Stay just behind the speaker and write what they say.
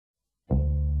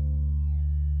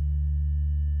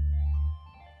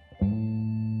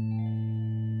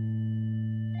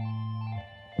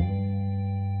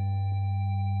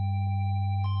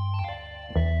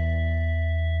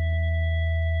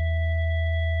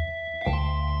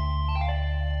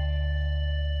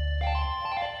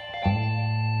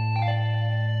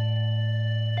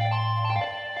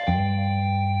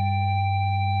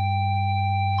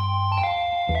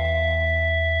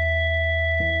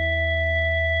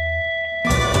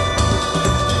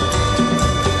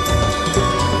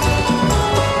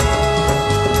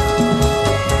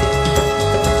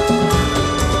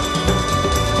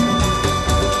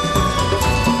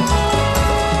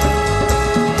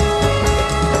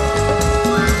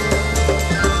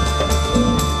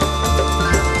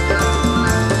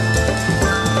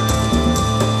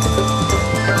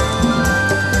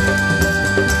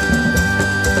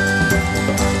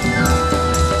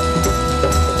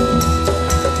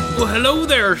hello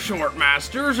there, short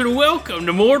masters, and welcome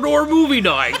to Mordor Movie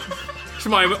Night. It's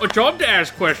my job to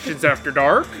ask questions after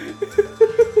dark.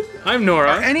 I'm Nora.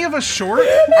 Are any of us short?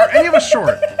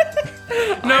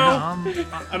 No,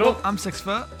 I don't. I'm 6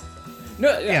 foot.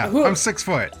 No, Yeah, I'm 6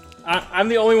 foot. I'm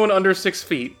the only one under 6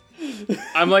 feet.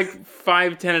 I'm like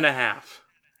 5'10" and a half.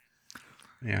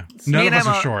 Yeah, none of us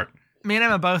are short. Me and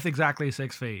Em are both exactly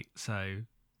 6 feet, so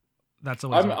that's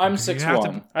always. I'm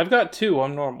 6'1". I've got 2.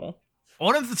 I'm normal.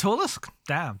 One of the tallest?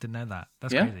 Damn, didn't know that.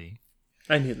 That's crazy.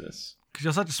 I knew this. Because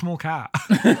you're such a small cat.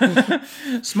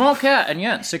 Small cat, and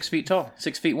yet 6 feet tall.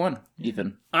 6'1",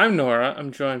 even. I'm Nora.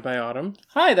 I'm joined by Autumn.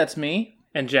 Hi, that's me.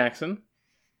 And Jackson.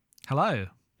 Hello.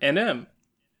 And Em.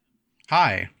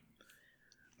 Hi.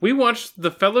 We watched The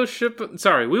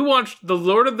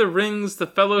Lord of the Rings, The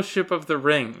Fellowship of the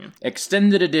Ring.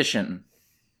 Extended edition.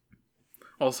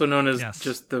 Also known as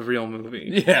just the real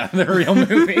movie. Yeah, the real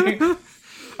movie.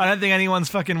 I don't think anyone's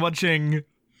fucking watching...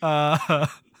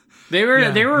 They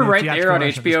were right there on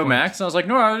HBO Max, and I was like,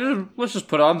 no, let's just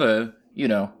put on the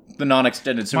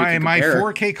non-extended so we can compare.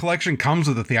 My 4K collection comes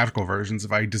with the theatrical versions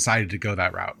if I decided to go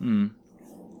that route.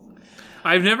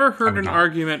 I've never heard an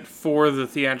argument for the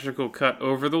theatrical cut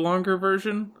over the longer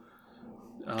version.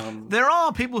 There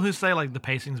are people who say like the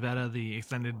pacing's better, the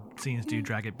extended scenes do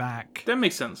drag it back. That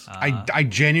makes sense. I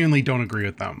genuinely don't agree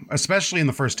with them, especially in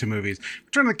the first 2 movies.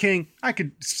 Return of the King, I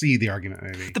could see the argument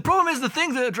maybe. The problem is the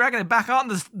things that are dragging it back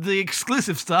aren't the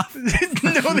exclusive stuff.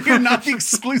 No, they are not the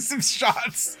exclusive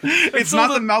shots. It's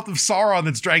not the mouth of Sauron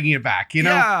that's dragging it back, you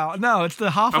know? Yeah, no, it's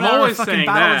the half an hour of fucking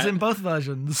battles in both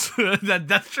versions.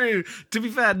 That's true. To be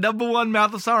fair, number 1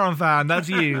 Mouth of Sauron fan, that's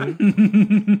you.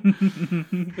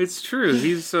 It's true.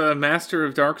 He's a master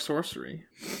of dark sorcery.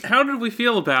 How did we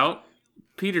feel about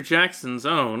Peter Jackson's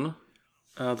own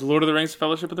The Lord of the Rings,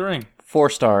 Fellowship of the Ring? 4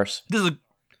 stars.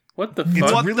 What the fuck?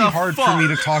 It's really hard for me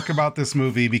to talk about this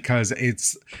movie because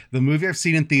it's the movie I've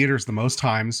seen in theaters the most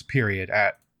times, period,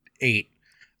 at 8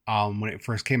 when it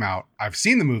first came out. I've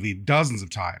seen the movie dozens of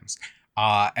times.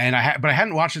 But I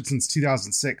hadn't watched it since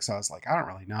 2006, so I was like, I don't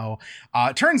really know.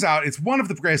 It turns out it's one of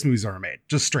the greatest movies ever made,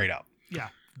 just straight up. Yeah,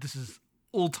 this is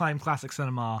all-time classic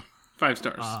cinema. 5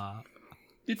 stars.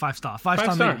 5 star.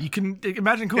 5 star. You can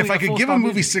imagine calling If I could give a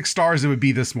movie 6 stars, it would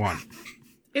be this one.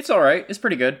 It's all right. It's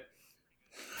pretty good.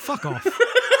 Fuck off.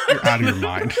 You're out of your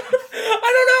mind. I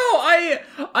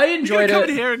don't know. I enjoyed You're it.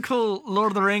 coming here and call Lord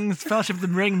of the Rings, Fellowship of the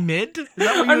Ring mid? Is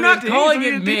that what I'm not calling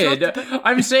it mid.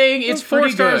 I'm saying it's 4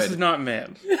 pretty stars good. is not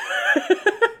mid.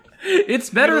 It's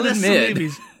better than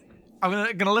mid.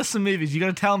 I'm gonna list some movies. You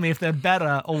gotta tell me if they're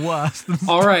better or worse than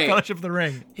All right. Fellowship of the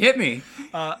Ring. Hit me.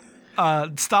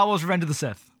 Star Wars: Revenge of the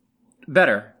Sith.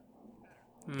 Better.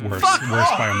 Worse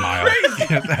by a mile.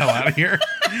 Get the hell out of here.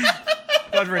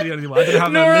 Not ready anymore. I don't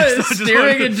have Nora a list. is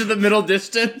staring into the middle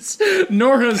distance.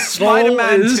 Nora's soul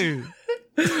Spider-Man is... 2.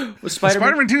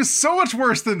 Spider-Man 2 is so much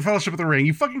worse than Fellowship of the Ring.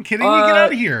 You fucking kidding me? Get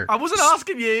out of here. I wasn't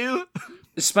asking you.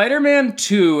 Spider-Man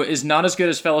 2 is not as good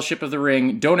as Fellowship of the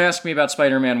Ring. Don't ask me about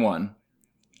Spider-Man 1.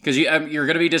 Because you're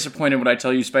going to be disappointed when I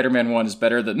tell you Spider-Man 1 is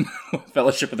better than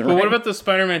Fellowship of the Ring. But what about the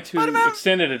Spider-Man 2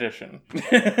 Extended Edition?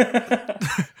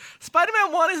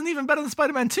 Spider-Man 1 isn't even better than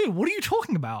Spider-Man 2. What are you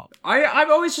talking about? I've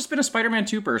always just been a Spider-Man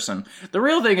 2 person. The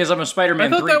real thing is I'm a Spider-Man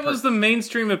 3 I thought that was the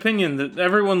mainstream opinion, that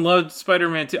everyone loved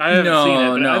Spider-Man 2. I haven't seen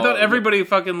it, but I thought everybody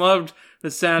fucking loved the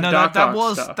sad Doc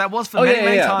Ock stuff. That was for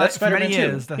many times, that's for many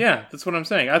Spider-Man 2. years. Yeah, that's what I'm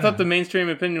saying. I thought the mainstream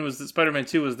opinion was that Spider-Man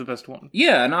 2 was the best one.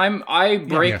 Yeah, and I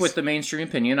break with the mainstream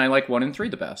opinion. I like 1 and 3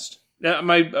 the best.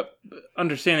 My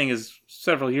understanding is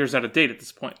several years out of date at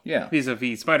this point. Yeah.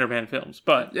 Vis-a-vis Spider-Man films,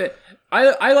 but...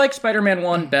 I like Spider-Man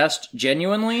 1 best,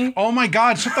 genuinely. Oh my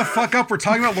god, shut the fuck up. We're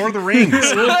talking about Lord of the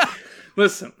Rings.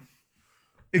 Listen.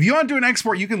 If you want to do an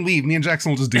export, you can leave. Me and Jackson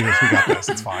will just do this. We got this.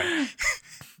 It's fine.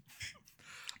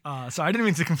 So I didn't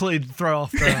mean to completely throw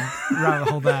off the rabbit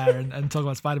hole there and talk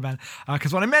about Spider-Man.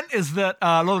 Because what I meant is that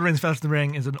Lord of the Rings, Fellowship of the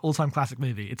Ring is an all-time classic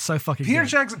movie. It's so fucking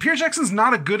good. Peter Jackson's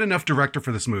not a good enough director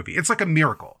for this movie. It's like a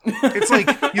miracle. It's like,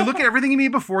 you look at everything he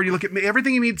made before, you look at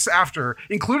everything he made after,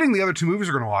 including the other 2 movies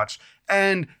we're going to watch,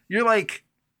 and you're like,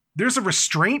 there's a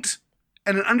restraint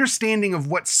and an understanding of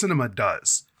what cinema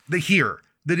does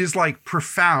that is like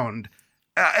profound.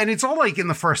 And it's all like in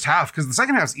the first half, because the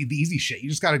second half's the easy shit. You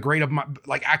just got a great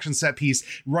like action set piece,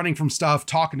 running from stuff,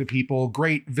 talking to people,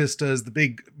 great vistas, the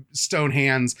big stone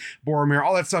hands, Boromir,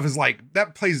 all that stuff is like,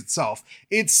 that plays itself.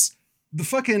 It's the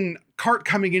fucking cart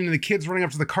coming in and the kids running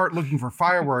up to the cart looking for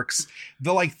fireworks.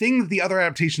 The like thing that the other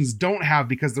adaptations don't have,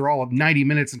 because they're all 90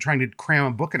 minutes and trying to cram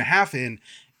a book and a half in,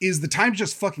 is the time to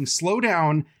just fucking slow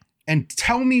down and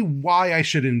tell me why I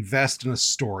should invest in a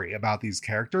story about these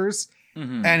characters.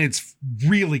 And it's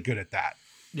really good at that.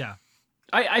 Yeah.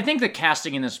 I think the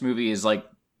casting in this movie is like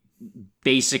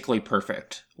basically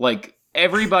perfect. Like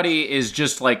everybody is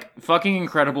just like fucking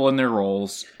incredible in their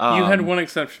roles. You had one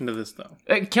exception to this though.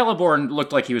 Celeborn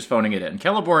looked like he was phoning it in.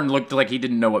 Celeborn looked like he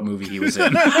didn't know what movie he was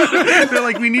in. They're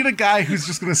like, we need a guy who's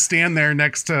just going to stand there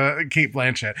next to Kate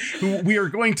Blanchett, who we are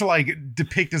going to like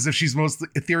depict as if she's the most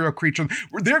ethereal creature.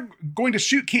 They're going to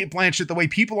shoot Kate Blanchett the way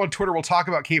people on Twitter will talk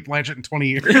about Kate Blanchett in 20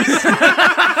 years.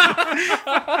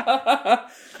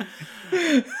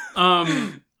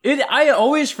 I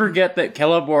always forget that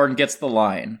Celeborn gets the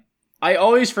line. I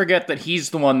always forget that he's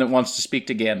the one that wants to speak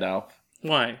to Gandalf.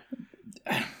 Why?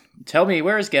 Tell me,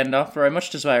 where is Gandalf? For I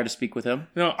much desire to speak with him.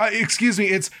 No, Excuse me,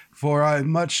 it's for I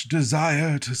much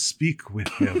desire to speak with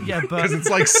him. Yeah, but Because it's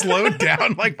like slowed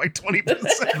down like by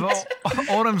 20%. well,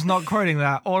 Autumn's not quoting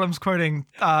that. Autumn's quoting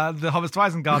the Hobbit's to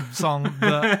Isengard song.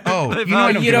 Oh,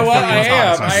 You know what?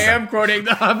 I am quoting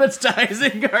the Hobbit's to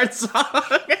Isengard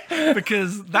song.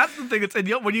 Because that's the thing that's in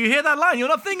when you hear that line, you're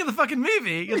not thinking of the fucking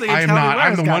movie. You're thinking, I am "Tell me not. where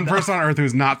I'm is the one Gandalf?" person on earth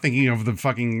who's not thinking of the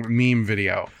fucking meme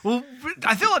video. Well,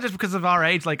 I feel like just because of our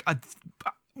age, like,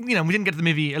 we didn't get to the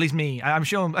movie, at least me. I'm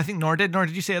sure, I think Nora did. Nora,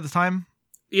 did you see it at the time?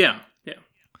 yeah.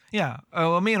 Yeah.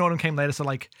 Well, me and Autumn came later, so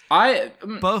like, I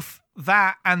both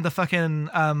that and the fucking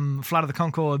Flight of the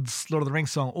Conchords, Lord of the Rings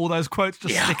song, all those quotes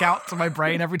just stick out to my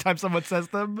brain every time someone says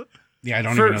them. Yeah, I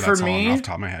don't even know For that song me- off the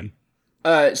top of my head.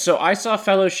 So I saw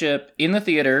Fellowship in the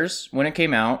theaters when it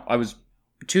came out. I was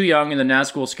too young, and the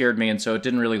Nazgul scared me, and so it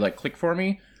didn't really like click for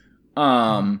me.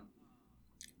 And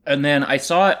then I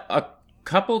saw it a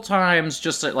couple times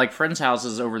just at like friends'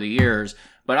 houses over the years.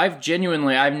 But I've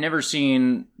never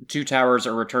seen Two Towers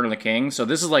or Return of the King, so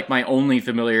this is like my only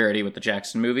familiarity with the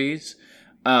Jackson movies.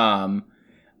 I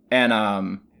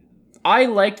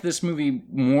liked this movie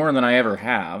more than I ever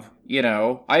have.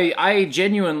 I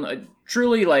genuinely,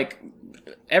 truly, like,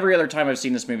 every other time I've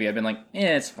seen this movie, I've been like,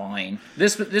 it's fine.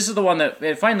 This is the one that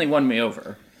it finally won me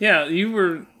over. Yeah, we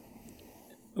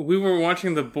were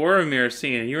watching the Boromir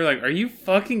scene, and you were like, are you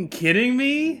fucking kidding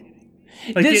me?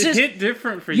 Like, it hit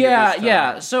different for you this time.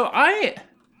 Yeah. So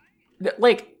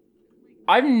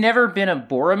I've never been a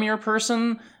Boromir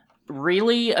person,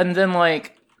 really, and then,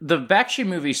 like, the Bakshi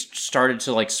movie started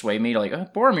to, like, sway me to, like, oh,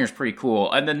 Boromir's pretty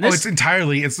cool, and then this... it's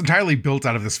entirely built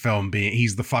out of this film being,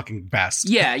 he's the fucking best.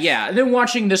 Yeah. And then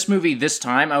watching this movie this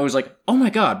time, I was like, oh my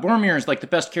god, Boromir is, like, the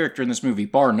best character in this movie,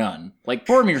 bar none. Like,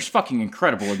 Boromir's fucking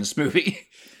incredible in this movie.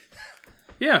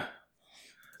 Yeah.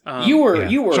 You were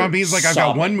Sean Bean's like, I've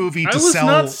got one movie to I was sell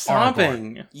not Aragorn.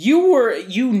 sobbing.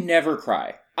 You never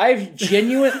cry. I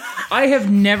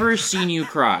have never seen you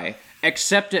cry,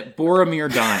 except at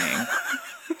Boromir dying.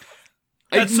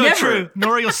 That's so true.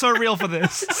 Nora, you're so real for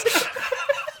this.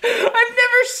 I've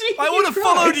never seen I would have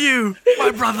followed you,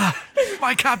 my brother,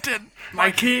 my captain,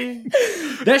 My king.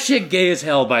 That shit gay as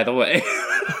hell, by the way.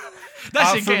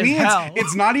 That shit For gay me, as hell.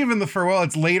 it's not even the farewell.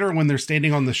 It's later when they're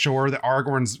standing on the shore that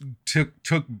Aragorn's took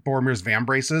Boromir's van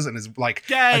braces and is like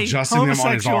Gay, adjusting them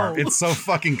on his homosexual. arm. It's so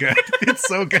fucking good. It's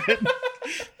so good.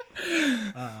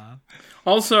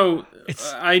 Also,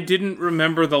 I didn't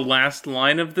remember the last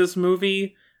line of this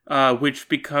movie, which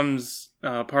becomes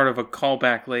part of a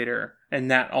callback later,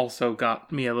 and that also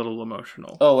got me a little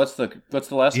emotional. Oh, what's the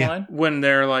last line? When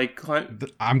they're like,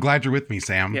 I'm glad you're with me,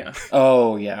 Sam. yeah,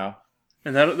 Oh, yeah.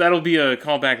 and that'll be a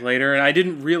callback later, and I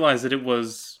didn't realize that it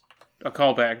was a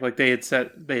callback. Like they had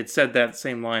said that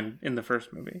same line in the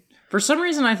first movie. For some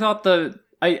reason, I thought the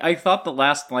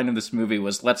last line of this movie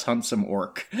was "Let's hunt some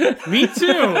orc." Me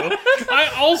too.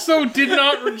 I also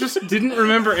didn't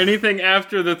remember anything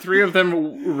after the three of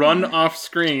them run off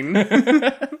screen.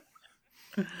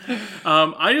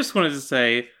 I just wanted to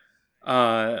say,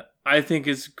 I think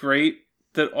it's great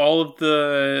that all of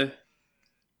the...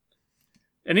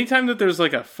 Anytime that there's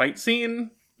like a fight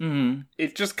scene,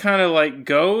 it just kind of like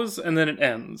goes and then it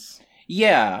ends.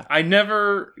 Yeah. I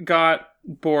never got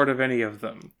bored of any of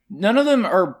them. None of them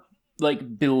are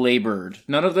like belabored.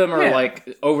 None of them are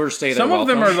like overstayed. Some of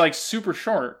them welcome. are like super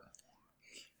short.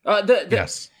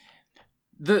 Yes.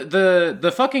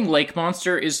 The fucking lake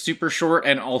monster is super short,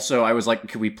 and also I was like,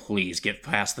 could we please get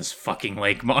past this fucking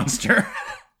lake monster?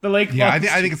 The lake monster.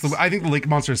 I think the lake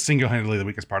monster is single-handedly the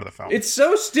weakest part of the film. It's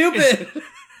so stupid.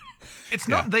 It's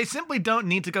not. They simply don't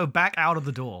need to go back out of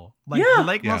the door. Like the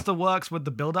lake monster works with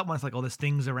the build-up when it's like, oh, there's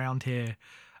things around here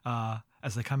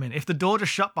as they come in. If the door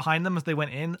just shut behind them as they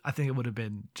went in, I think it would have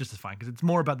been just as fine because it's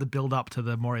more about the build-up to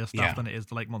the Moria stuff than it is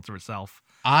the lake monster itself.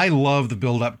 I love the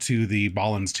build-up to the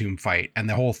Balin's tomb fight and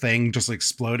the whole thing just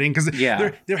exploding because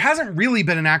there hasn't really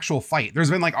been an actual fight. There's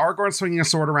been like Aragorn swinging a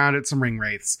sword around at some ring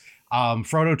wraiths.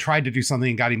 Frodo tried to do something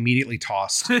and got immediately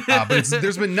tossed. But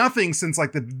there's been nothing since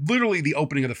like literally the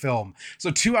opening of the film.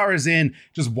 So 2 hours in,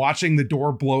 just watching the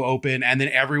door blow open and then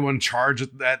everyone charge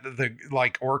at the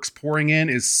like orcs pouring in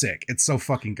is sick. It's so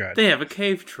fucking good. They have a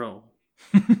cave troll.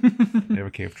 They have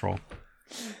a cave troll.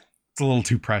 It's a little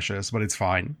too precious, but it's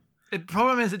fine. The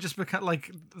problem is it just became like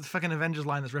the fucking Avengers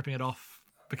line that's ripping it off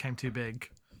became too big.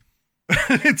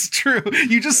 It's true.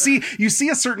 You see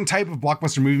a certain type of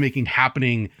blockbuster movie making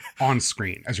happening on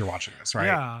screen as you're watching this, right?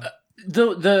 Yeah.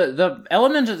 The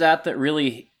element of that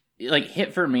really like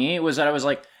hit for me was that I was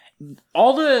like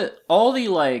all the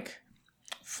like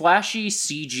flashy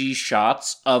CG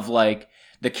shots of like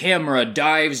the camera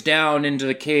dives down into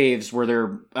the caves where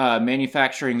they're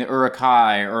manufacturing the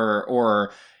Uruk-hai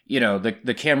or you know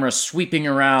the camera sweeping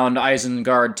around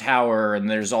Isengard Tower and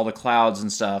there's all the clouds and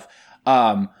stuff.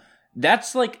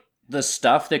 That's like the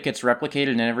stuff that gets replicated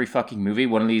in every fucking movie.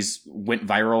 One of these went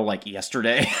viral like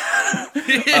yesterday.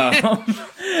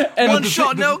 And one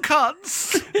shot, no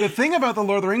cuts. The thing about the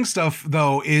Lord of the Rings stuff,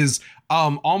 though, is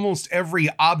almost every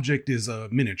object is a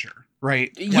miniature, right?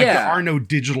 Like, there are no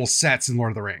digital sets in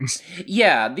Lord of the Rings.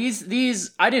 Yeah,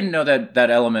 these I didn't know that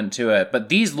element to it, but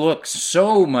these look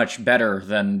so much better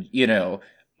than, you know,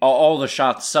 all the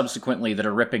shots subsequently that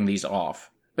are ripping these off.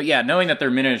 But yeah, knowing that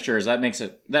they're miniatures,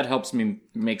 that helps me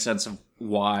make sense of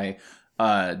why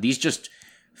these just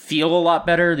feel a lot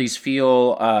better. These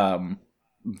feel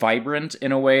vibrant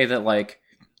in a way that, like,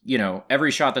 you know,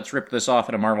 every shot that's ripped this off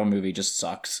in a Marvel movie just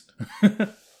sucks.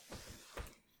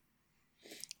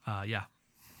 Yeah.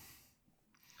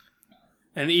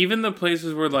 And even the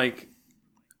places where like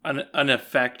an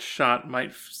effect shot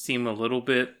might seem a little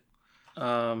bit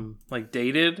like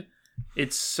dated,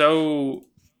 it's so.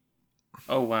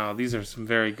 Oh wow, these are some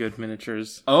very good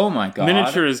miniatures. Oh my god.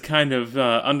 Miniature is kind of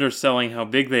underselling how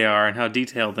big they are and how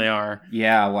detailed they are.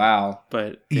 Yeah, wow.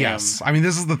 But yes, I mean,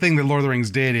 this is the thing that Lord of the Rings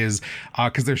did is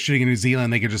because they're shooting in New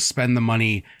Zealand, they could just spend the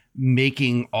money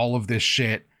making all of this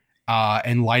shit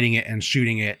and lighting it and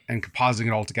shooting it and compositing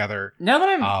it all together. Now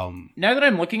that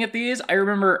I'm looking at these, I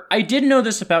remember I did know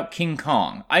this about King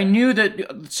Kong. I knew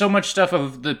that so much stuff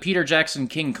of the Peter Jackson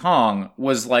King Kong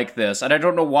was like this, and I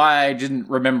don't know why I didn't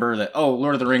remember that. Oh,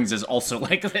 Lord of the Rings is also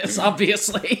like this,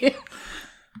 obviously.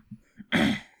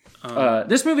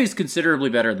 This movie is considerably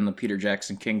better than the Peter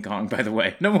Jackson King Kong, by the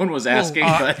way. No one was asking,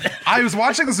 but... I was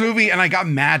watching this movie and I got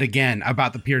mad again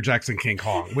about the Peter Jackson King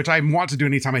Kong, which I want to do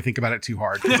anytime I think about it too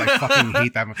hard, because I fucking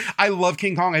hate that movie. I love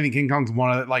King Kong. I think King Kong's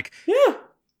one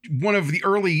of the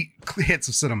early hits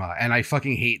of cinema, and I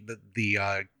fucking hate that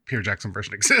the Peter Jackson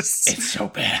version exists. It's so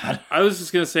bad. I was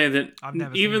just going to say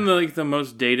that even the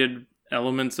most dated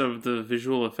elements of the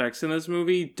visual effects in this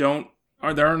movie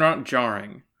they're not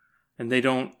jarring. And they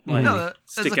don't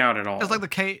stick out at all. It's like the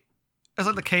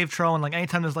cave troll, and like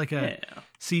anytime there's like a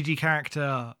CG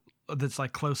character that's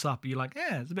like close up, you're like,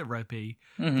 yeah, it's a bit ropey.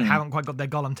 Mm-hmm. They haven't quite got their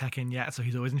Gollum tech in yet, so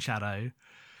he's always in shadow.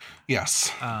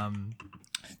 Yes.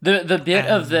 The bit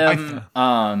of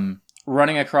them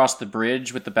running across the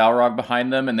bridge with the Balrog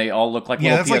behind them, and they all look like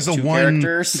little PS2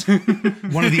 characters.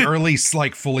 One of the early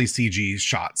like fully CG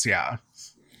shots. Yeah.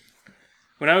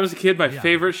 When I was a kid, my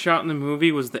favorite shot in the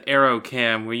movie was the arrow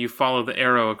cam, where you follow the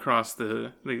arrow across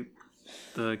the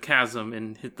chasm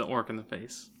and hit the orc in the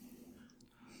face.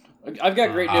 I've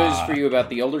got great news for you about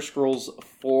the Elder Scrolls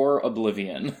 4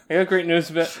 Oblivion. I got great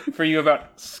news for you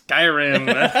about Skyrim.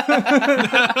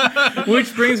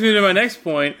 Which brings me to my next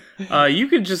point. You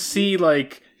could just see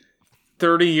like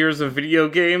 30 years of video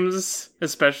games,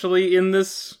 especially in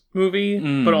this movie,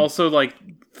 but also like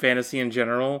fantasy in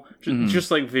general, just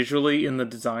like visually in the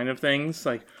design of things,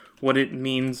 like what it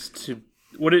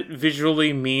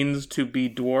visually means to be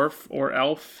dwarf or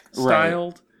elf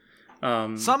styled.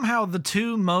 Right. Somehow the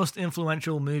two most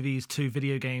influential movies to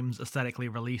video games aesthetically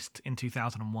released in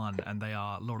 2001, and they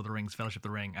are Lord of the Rings, Fellowship of the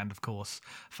Ring, and of course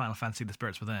Final Fantasy: The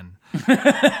Spirits Within.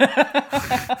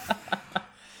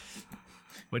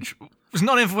 Which was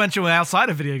not influential outside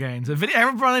of video games.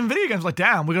 Everyone in video games was like,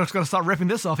 damn, we're just going to start ripping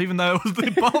this off, even though it was the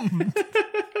bomb.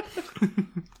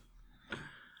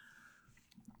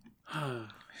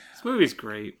 This movie's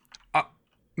great.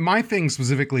 My thing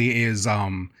specifically is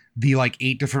the like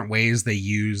 8 different ways they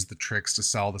use the tricks to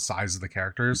sell the size of the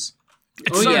characters.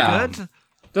 It's good.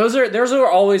 Those are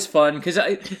always fun, because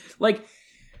I like...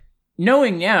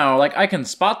 Knowing now, like, I can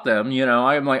spot them, you know,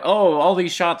 I'm like, oh, all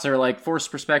these shots are, like,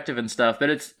 forced perspective and stuff, but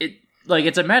it's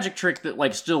a magic trick that,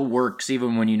 like, still works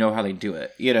even when you know how they do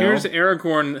it, you know? Here's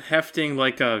Aragorn hefting,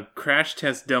 like, a crash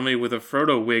test dummy with a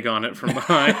Frodo wig on it from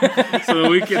behind, so that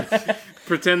we can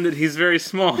pretend that he's very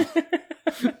small. Or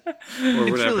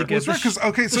it's really good. So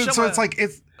it's like,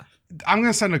 I'm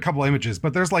gonna send a couple images,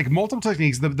 but there's like multiple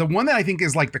techniques. The one that I think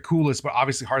is like the coolest, but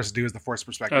obviously hardest to do is the forced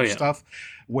perspective stuff,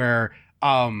 where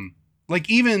like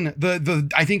even the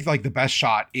I think like the best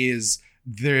shot is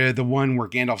the one where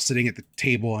Gandalf's sitting at the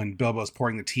table and Bilbo's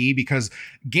pouring the tea, because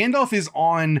Gandalf is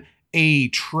on a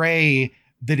tray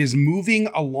that is moving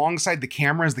alongside the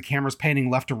camera as the camera's panning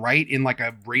left to right in like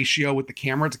a ratio with the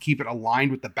camera to keep it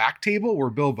aligned with the back table where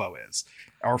Bilbo is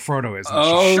or Frodo is.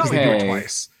 Okay. They do it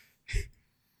twice.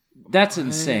 That's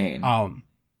insane.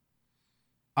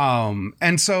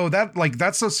 And so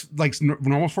that's just like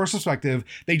normal force perspective.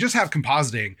 They just have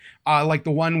compositing, like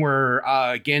the one where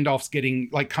Gandalf's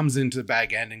comes into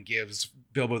Bag End and gives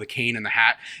Bilbo the cane and the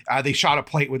hat. They shot a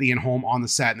plate with Ian Holm on the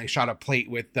set, and they shot a plate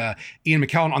with Ian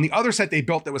McKellen on the other set they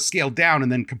built that was scaled down, and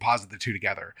then composited the two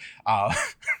together.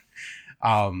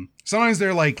 Sometimes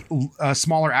they're like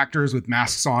smaller actors with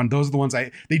masks on. Those are the ones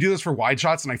they do this for wide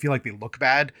shots, and I feel like they look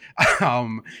bad.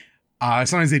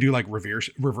 Sometimes they do like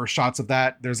reverse shots of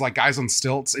that. There's like guys on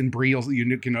stilts in Bree.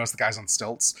 You can notice the guys on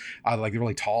stilts, like the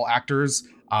really tall actors,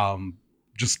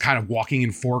 just kind of walking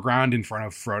in foreground in front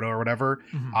of Frodo or whatever.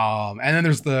 Mm-hmm. And then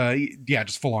there's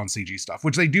just full on CG stuff,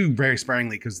 which they do very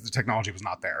sparingly because the technology was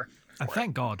not there. And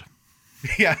thank God.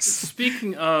 Yes.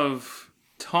 Speaking of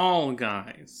tall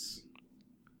guys,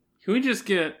 can we just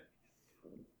get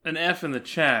an F in the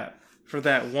chat for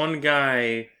that one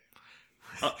guy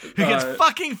who gets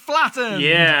fucking flattened?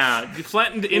 Yeah,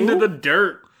 flattened into the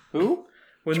dirt. Who?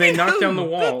 When they knock down the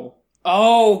wall.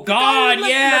 Oh God!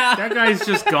 Yeah, that guy's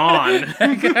just gone.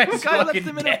 The guy left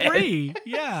him in a tree.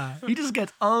 Yeah, he just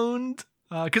gets owned.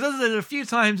 Because there's a few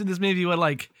times in this movie where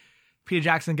like Peter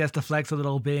Jackson gets to flex a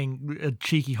little being a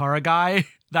cheeky horror guy.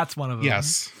 That's one of them.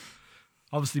 Yes.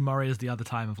 Obviously, Murray is the other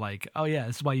time of like, oh yeah,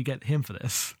 this is why you get him for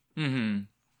this. Mm-hmm.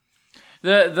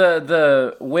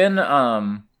 The when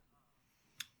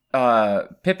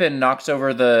Pippin knocks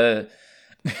over the.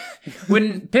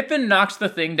 When Pippin knocks the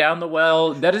thing down the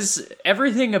well, that is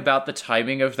everything about the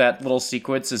timing of that little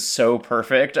sequence is so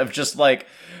perfect. Of just like,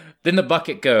 then the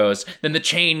bucket goes, then the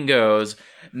chain goes.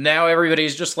 Now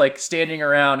everybody's just like standing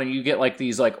around, and you get like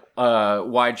these like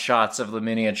wide shots of the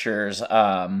miniatures.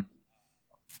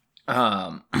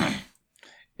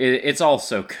 It's all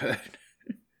so good.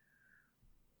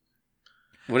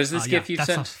 What is this GIF you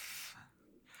sent?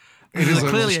 It is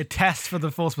clearly a test for the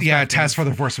force perspective. Yeah, a test for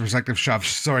the force perspective shove,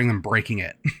 showing them breaking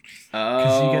it.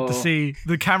 Because you get to see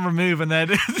the camera move and then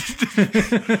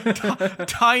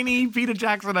tiny Peter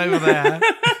Jackson over there.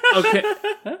 Okay.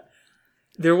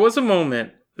 There was a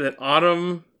moment that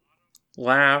Autumn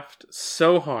laughed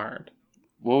so hard.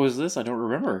 What was this? I don't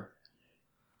remember.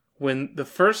 When the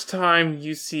first time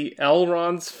you see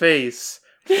Elrond's face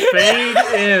fade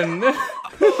in...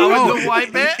 the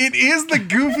white bit? It is the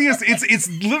goofiest. It's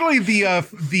literally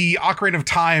the Ocarina of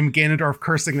Time Ganondorf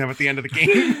cursing them at the end of the game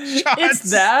shots.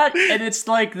 It's that, and it's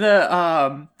like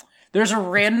the there's a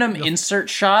random insert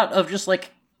shot of just like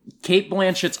Cate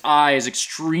Blanchett's eyes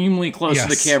extremely close to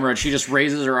the camera, and she just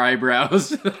raises her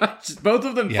eyebrows. Both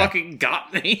of them fucking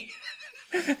got me.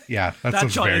 Yeah,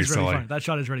 that shot very is really silly. Funny. That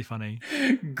shot is really funny.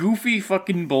 Goofy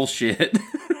fucking bullshit.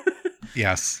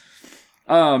 Yes.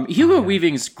 Hugo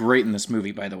Weaving's great in this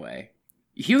movie, by the way.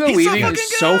 Hugo Weaving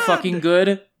is so fucking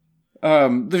good.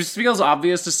 This feels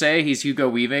obvious to say he's Hugo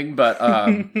Weaving, but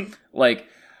like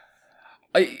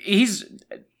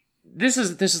this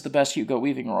is the best Hugo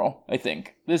Weaving role, I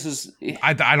think. This is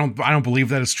I don't believe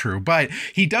that is true, but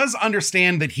he does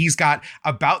understand that he's got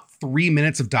about 3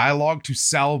 minutes of dialogue to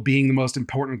sell being the most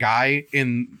important guy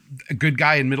a good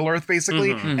guy in Middle Earth,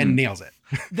 basically, and nails it.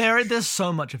 There's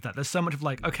so much of that. There's so much of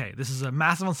like, okay, this is a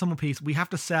massive ensemble piece. We have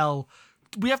to sell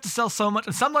so much,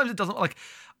 and sometimes it doesn't. Like,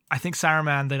 I think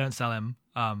Saruman, they don't sell him.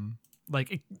 I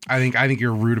think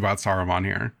you're rude about Saruman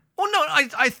here. Well, no,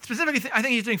 I specifically I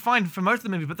think he's doing fine for most of the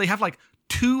movie, but they have like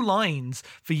 2 lines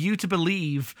for you to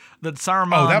believe that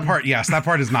Saruman... Oh, that part, yes. That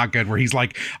part is not good, where he's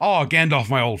like, oh, Gandalf,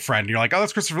 my old friend. And you're like, oh,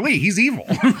 that's Christopher Lee. He's evil.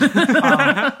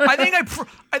 I think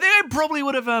I probably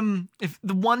would have... if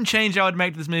the one change I would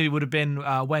make to this movie would have been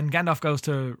when Gandalf goes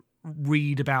to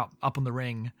read about Up on the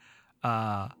Ring,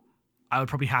 I would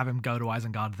probably have him go to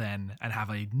Isengard then and have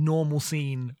a normal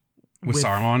scene with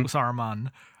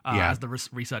Saruman. As the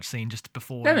research scene just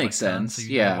before. That makes sense. So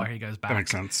you know where he goes back. That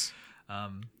makes sense.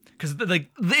 Because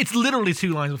it's literally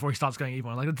 2 lines before he starts going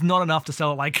evil. Like, it's not enough to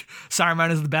sell like Saruman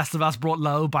is the best of us brought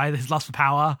low by his lust for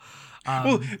power.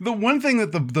 Well, the one thing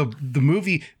that the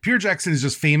movie Peter Jackson is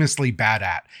just famously bad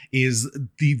at is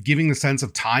the giving the sense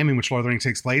of time in which Lord of the Rings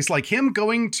takes place. Like him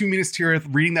going to Minas Tirith,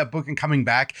 reading that book and coming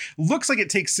back looks like it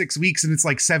takes 6 weeks and it's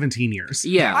like 17 years.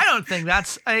 Yeah. I don't think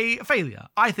that's a failure.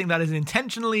 I think that is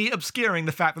intentionally obscuring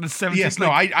the fact that it's 17. Yes,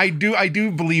 no, I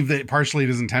do believe that partially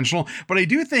it is intentional, but I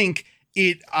do think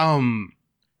it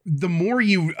the more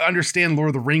you understand Lord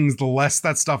of the Rings, the less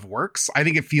that stuff works. I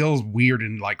think it feels weird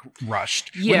and like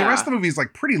rushed. Yeah. When the rest of the movie is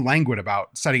like pretty languid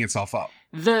about setting itself up.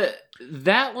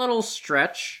 That little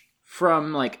stretch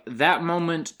from like that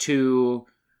moment to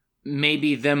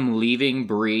maybe them leaving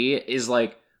Bree is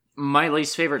like my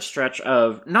least favorite stretch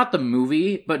of not the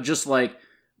movie, but just like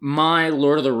my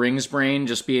Lord of the Rings brain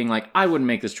just being like, I wouldn't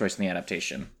make this choice in the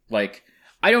adaptation. Like,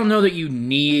 I don't know that you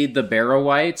need the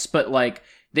Barrow-wights, but like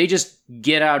they just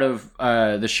get out of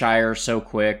the Shire so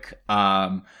quick.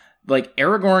 Like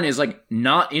Aragorn is like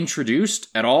not introduced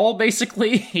at all.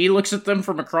 Basically, he looks at them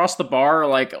from across the bar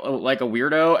like a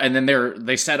weirdo, and then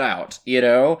they set out. You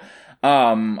know,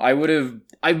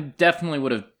 I definitely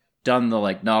would have done the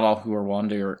like not all who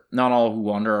wander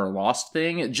are lost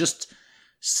thing. It just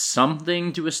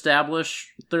something to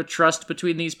establish the trust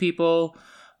between these people.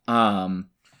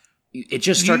 It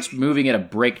just starts moving at a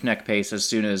breakneck pace as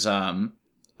soon as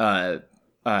Gandalf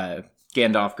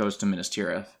goes to Minas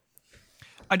Tirith.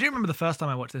 I do remember the first time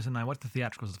I watched this, and I watched the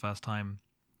theatricals the first time.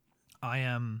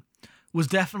 I was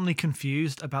definitely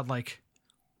confused about like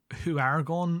who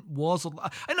Aragorn was.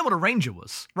 I didn't know what a ranger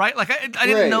was, right? Like I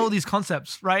didn't know these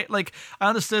concepts, right? Like I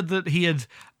understood that he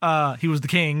was the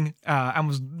king and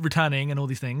was returning and all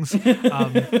these things,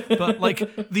 but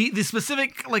like the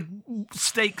specific like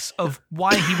stakes of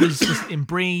why he was just in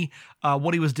Bree,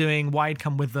 what he was doing, why he'd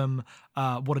come with them,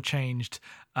 what had changed.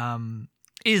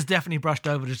 Is definitely brushed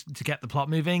over just to get the plot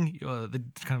moving.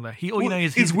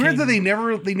 It's weird that they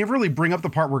never really bring up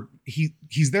the part where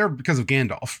he's there because of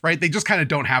Gandalf, right? They just kind of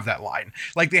don't have that line.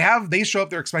 Like they show up,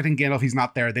 they're expecting Gandalf, he's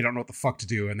not there, they don't know what the fuck to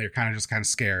do, and they're kind of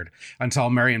scared until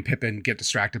Merry and Pippin get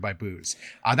distracted by booze.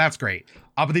 That's great.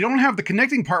 But they don't have the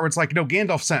connecting part where it's like, no,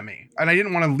 Gandalf sent me. And I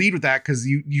didn't want to lead with that because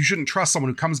you shouldn't trust someone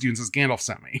who comes to you and says, Gandalf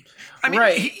sent me. I mean,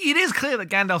 it is clear that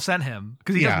Gandalf sent him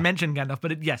because he does mention Gandalf,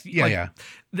 but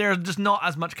there's just not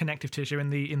as much connective tissue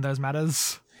in those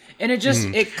matters. And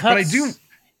it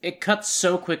cuts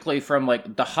so quickly from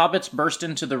like the hobbits burst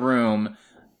into the room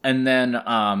and then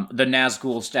the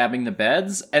Nazgul stabbing the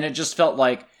beds. And it just felt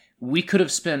like we could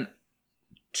have spent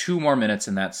 2 more minutes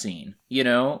in that scene, you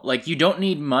know? Like, you don't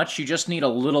need much, you just need a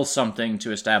little something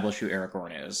to establish who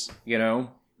Aragorn is, you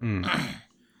know?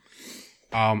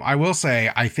 I will say,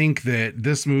 I think that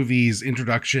this movie's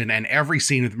introduction and every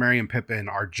scene with Merry and Pippin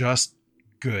are just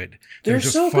good. They're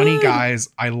just so funny good. Guys.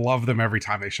 I love them every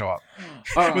time they show up.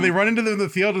 When they run into them in the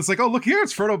field, it's like, oh, look here,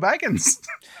 it's Frodo Baggins.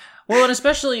 Well, and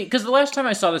especially, because the last time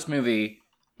I saw this movie,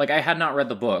 like, I had not read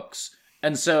the books.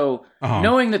 And so,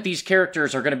 knowing that these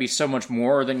characters are going to be so much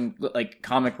more than like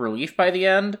comic relief by the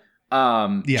end,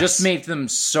 just made them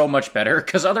so much better.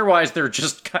 Because otherwise, they're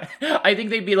just I think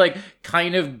they'd be like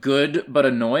kind of good but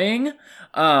annoying.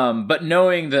 But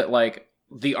knowing that like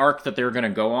the arc that they're going to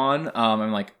go on,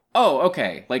 I'm like, oh,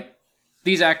 okay, like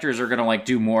these actors are going to like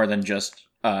do more than just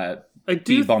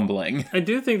be bumbling. I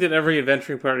do think that every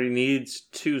adventuring party needs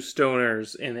 2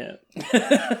 stoners in it.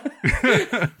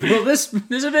 Well, this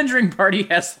adventuring party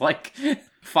has like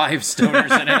 5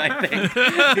 stoners in it, I think.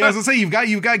 Yeah, I was gonna say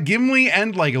you've got Gimli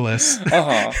and Legolas,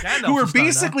 who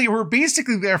are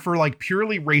basically there for like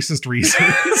purely racist reasons.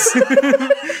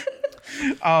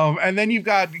 And then you've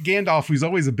got Gandalf, who's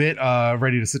always a bit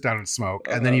ready to sit down and smoke,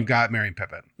 and then you've got Merry and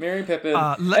Pippin.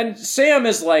 And Sam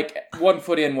is like 1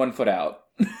 foot in, 1 foot out.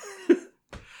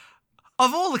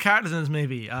 Of all the characters in this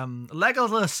movie,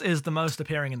 Legolas is the most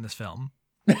appearing in this film.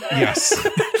 Yes.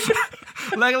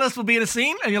 Legolas will be in a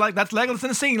scene, and you're like, that's Legolas in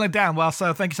a scene. You're like, damn, well,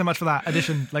 so thank you so much for that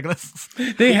addition,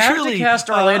 Legolas. They have to cast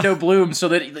Orlando Bloom so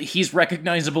that he's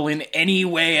recognizable in any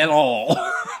way at all.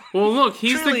 Well, look,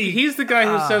 he's the guy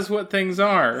who says what things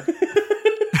are.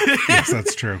 Yes,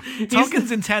 that's true.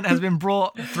 Tolkien's intent has been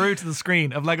brought through to the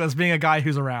screen of Legolas being a guy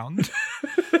who's around.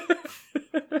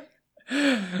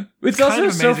 It's also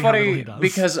so funny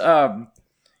because,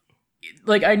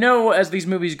 like, I know as these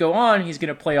movies go on, he's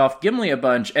going to play off Gimli a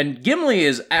bunch, and Gimli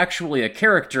is actually a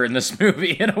character in this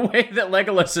movie in a way that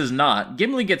Legolas is not.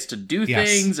 Gimli gets to do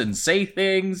things and say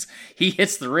things. He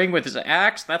hits the ring with his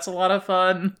axe. That's a lot of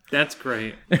fun. That's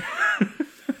great.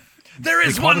 There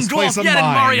is one dwarf yet in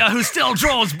Moria who still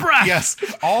draws breath. Yes,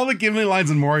 all the Gimli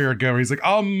lines in Moria are good. He's like,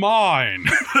 a mine.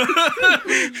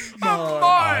 A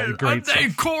mine. And they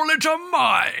call it a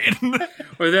mine.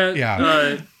 Or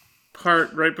that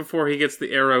part right before he gets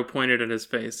the arrow pointed at his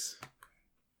face.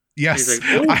 Yes,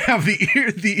 like, I have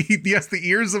the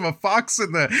ears of a fox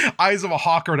and the eyes of a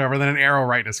hawk or whatever, then an arrow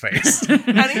right in his face.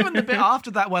 And even the bit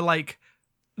after that where, like,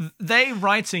 they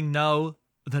writing know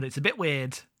that it's a bit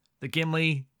weird that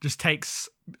Gimli just takes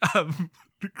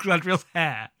Galadriel's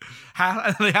hair.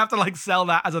 They have to, like, sell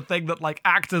that as a thing that, like,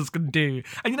 actors can do.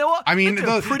 And you know what? I mean,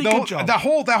 good job. that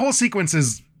whole sequence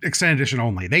is extended edition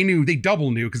only. They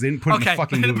double knew because they didn't put it in the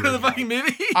fucking they movie. didn't put it in the fucking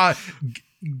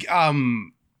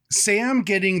movie. Sam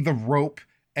getting the rope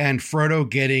and Frodo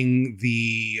getting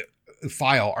the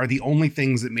file are the only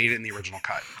things that made it in the original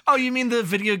cut. Oh, you mean the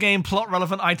video game plot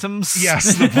relevant items?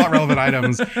 Yes, the plot relevant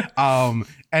items. And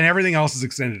everything else is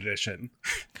extended edition.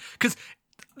 Because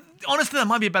honestly, that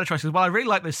might be a better choice. Because while I really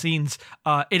like those scenes,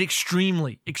 it's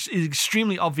extremely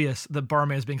obvious that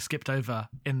Boromir is being skipped over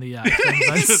in the.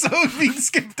 He's so being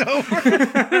skipped over.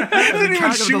 They didn't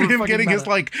even shoot him getting his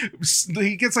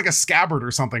he gets like a scabbard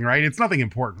or something, right? It's nothing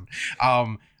important.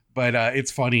 But it's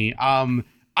funny.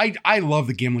 I love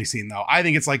the Gimli scene though. I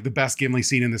think it's like the best Gimli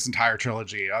scene in this entire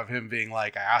trilogy of him being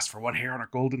like, I asked for one hair on her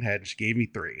golden head and she gave me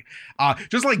 3.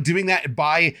 Just like doing that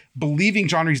by believing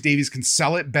John Rhys Davies can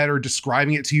sell it better,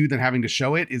 describing it to you than having to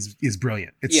show it is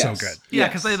brilliant. It's so good. Yeah,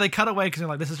 because they cut away because they're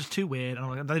like, this is just too weird. And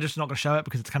I'm like, they're just not going to show it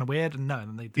because it's kind of weird. And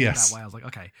then they did it that way. I was like,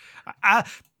 okay.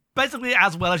 Basically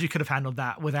as well as you could have handled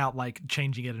that without like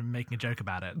changing it and making a joke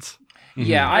about it. Mm-hmm.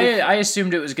 Yeah, I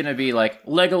assumed it was going to be like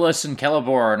Legolas and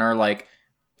Celeborn are like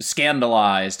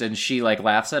scandalized and she like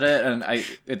laughs at it, and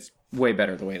it's way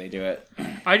better the way they do it.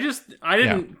 I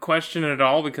didn't question it at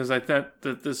all because I thought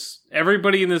that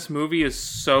everybody in this movie is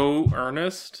so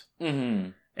earnest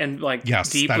and like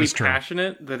deeply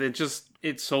passionate that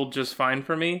it sold just fine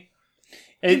for me.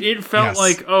 It felt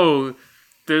like, oh,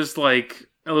 there's like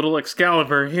a little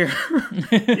Excalibur here,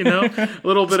 you know, a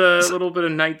little bit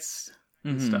of knights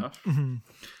and stuff. Mm-hmm.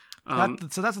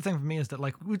 So that's the thing for me is that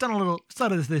like we've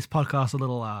started this podcast a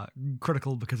little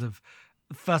critical because of,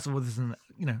 first of all, this is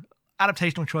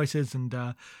adaptational choices and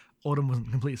Autumn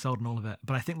wasn't completely sold on all of it.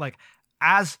 But I think like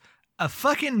as a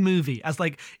fucking movie, as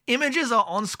like images are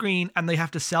on screen and they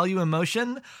have to sell you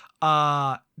emotion,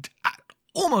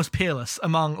 almost peerless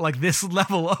among like this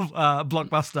level of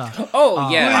blockbuster. Oh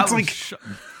yeah, it's like.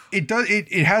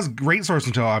 It has great source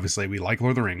material, obviously. We like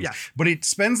Lord of the Rings. Yes. But it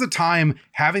spends the time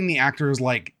having the actors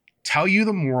like tell you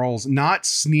the morals, not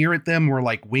sneer at them or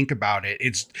like wink about it.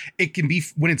 It can be,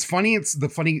 when it's funny, the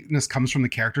funniness comes from the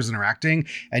characters interacting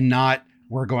and not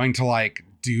we're going to like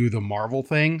do the Marvel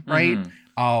thing, right?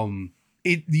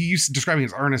 You describing it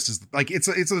as earnest is like it's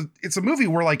a movie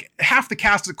where like half the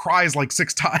cast cries like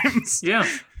 6 times.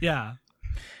 Yeah.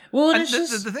 Well, and it's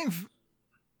just the thing.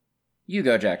 You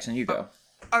go, Jackson. You go.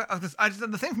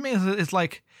 The thing for me is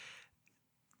like,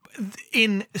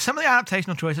 in some of the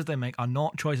adaptational choices they make are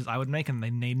not choices I would make, and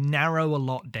they narrow a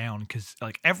lot down because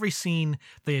like every scene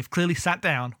they have clearly sat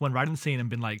down when writing the scene and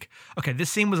been like, okay, this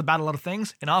scene was about a lot of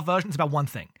things. In our version, it's about one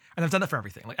thing, and they've done it for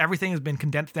everything. Like everything has been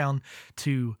condensed down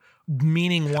to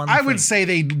meaning one thing. I would say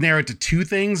they narrow it to 2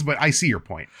 things, but I see your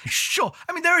point. Sure.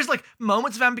 I mean, there is like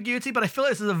moments of ambiguity, but I feel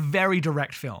like this is a very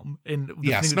direct film in the thing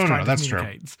it's trying to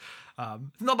communicate. It's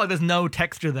not like there's no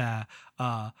texture there,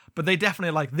 but they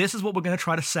definitely like, this is what we're going to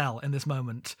try to sell in this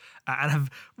moment, and have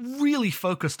really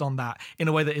focused on that in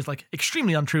a way that is like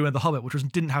extremely untrue in The Hobbit, which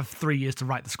didn't have 3 years to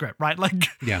write the script, right? Like,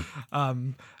 yeah.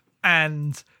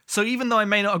 And so even though I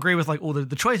may not agree with like all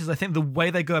the choices, I think the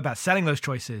way they go about selling those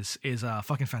choices is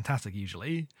fucking fantastic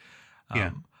usually.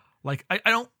 Like I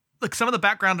don't like some of the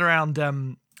background around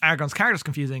Aragorn's character is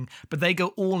confusing, but they go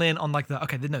all in on like the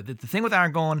thing with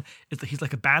Aragorn is that he's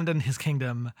like abandoned his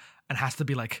kingdom and has to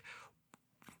be like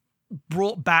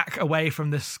brought back away from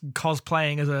this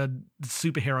cosplaying as a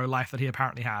superhero life that he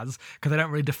apparently has, because they don't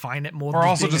really define it more. Or than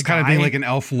also just kind of being like an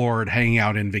elf lord hanging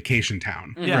out in Vacation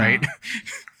Town, right?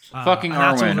 Fucking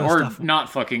Arwen, or stuff. Not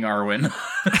fucking Arwen.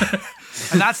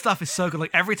 And that stuff is so good.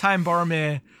 Like every time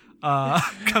Boromir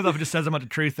comes up and just says a bunch of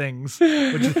true things,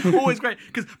 which is always great,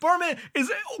 because Boromir is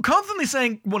constantly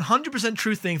saying 100%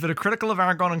 true things that are critical of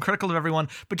Aragorn and critical of everyone,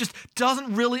 but just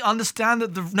doesn't really understand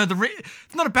that the ring.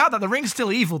 It's not about that. The ring's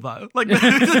still evil, though. Like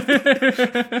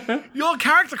your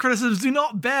character criticisms do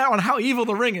not bear on how evil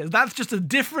the ring is. That's just a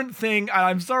different thing. And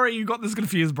I'm sorry you got this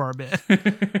confused,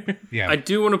 Boromir. Yeah, I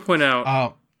do want to point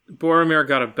out Boromir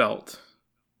got a belt.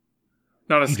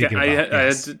 Not a I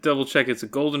had to double check. It's a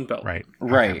golden belt. Right.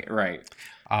 Okay. Right.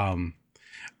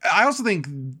 I also think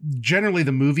generally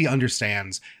the movie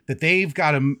understands that they've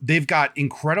got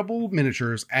incredible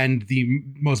miniatures and the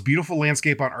most beautiful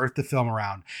landscape on earth to film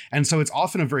around. And so it's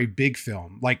often a very big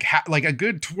film. Like a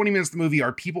good 20 minutes of the movie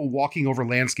are people walking over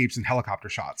landscapes and helicopter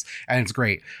shots. And it's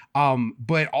great.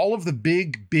 But all of the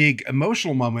big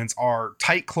emotional moments are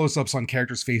tight close-ups on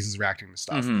characters' faces reacting to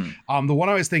stuff. Mm-hmm. The one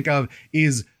I always think of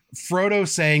is Frodo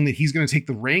saying that he's going to take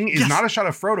the ring is not a shot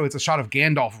of Frodo. It's a shot of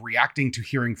Gandalf reacting to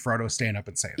hearing Frodo stand up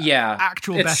and say that. Yeah.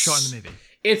 Actual best shot in the movie.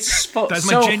 It's so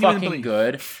fucking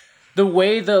good. The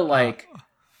way the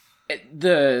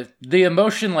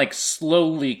emotion like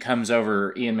slowly comes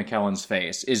over Ian McKellen's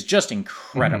face is just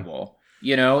incredible. Mm-hmm.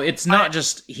 You know, it's not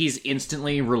just he's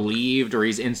instantly relieved or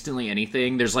he's instantly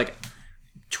anything. There's like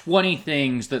 20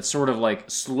 things that sort of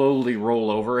like slowly roll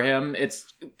over him.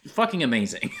 It's fucking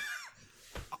amazing.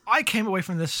 I came away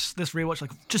from this rewatch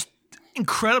like just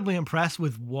incredibly impressed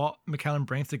with what McKellen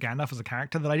brings to Gandalf as a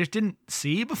character that I just didn't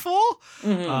see before.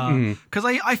 Because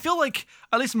I feel like,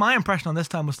 at least my impression on this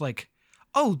time was like,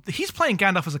 oh, he's playing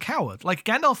Gandalf as a coward. Like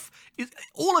Gandalf is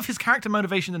all of his character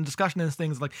motivation and discussion in this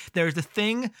thing is like there is this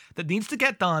thing that needs to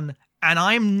get done, and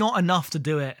I'm not enough to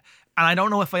do it, and I don't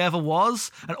know if I ever was,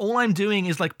 and all I'm doing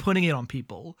is like putting it on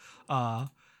people.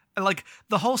 And like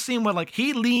the whole scene where like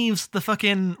he leaves the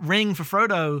fucking ring for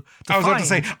Frodo to I was about to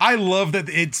say, I love that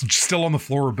it's still on the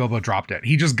floor where Bilbo dropped it.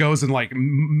 He just goes and like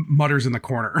mutters in the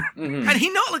corner. Mm-hmm.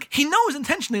 And he knows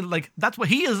intentionally like that's what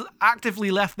he has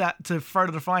actively left that to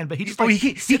Frodo to find, but he just like,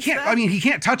 he can't there. I mean he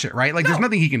can't touch it, right? Like there's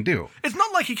nothing he can do. It's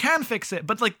not like he can fix it,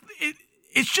 but like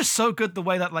it's just so good the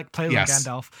way that like plays on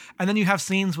Gandalf. And then you have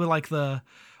scenes where like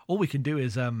all we can do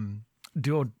is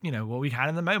do what we had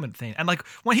in the moment thing, and like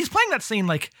when he's playing that scene,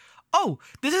 like, oh,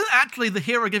 this isn't actually the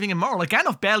hero giving him moral. Like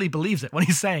Gandalf barely believes it when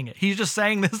he's saying it. He's just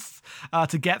saying this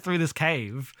to get through this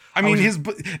cave. I mean,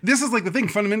 this is like the thing.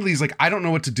 Fundamentally, he's like, I don't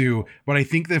know what to do, but I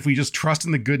think that if we just trust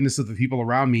in the goodness of the people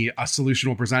around me, a solution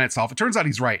will present itself. It turns out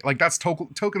he's right. Like that's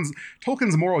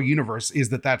Tolkien's moral universe is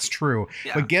that's true.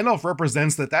 Yeah. But Gandalf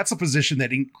represents that's a position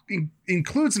that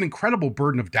includes an incredible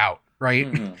burden of doubt. Right?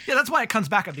 Mm-hmm. Yeah, that's why it comes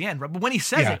back at the end, right? But when he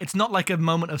says it, it's not like a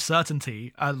moment of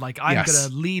certainty, like I'm going to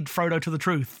lead Frodo to the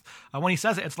truth. When he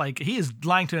says it, it's like he is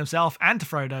lying to himself and to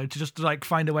Frodo to just like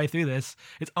find a way through this.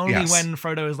 It's only when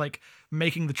Frodo is like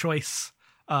making the choice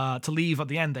to leave at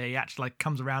the end that he actually like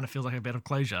comes around and feels like a bit of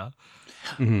closure.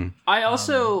 Mm-hmm. I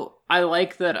also I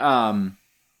like that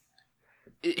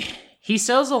he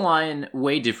says a line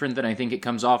way different than I think it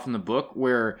comes off in the book,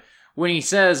 where when he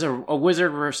says a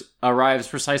wizard arrives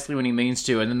precisely when he means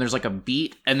to, and then there's like a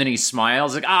beat, and then he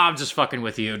smiles, like, I'm just fucking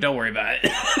with you. Don't worry about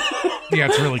it. Yeah,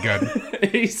 it's really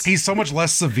good. He's so much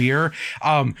less severe,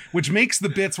 which makes the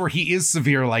bits where he is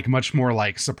severe like much more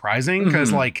like surprising,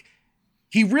 because like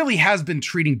he really has been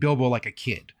treating Bilbo like a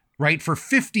kid, right? For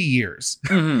 50 years.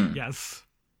 Mm-hmm. Yes.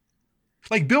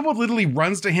 Like Bilbo literally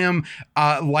runs to him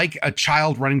like a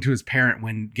child running to his parent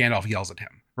when Gandalf yells at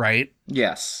him, right?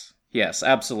 Yes,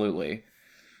 absolutely.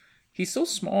 He's so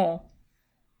small.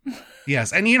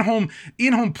 Yes, and Ian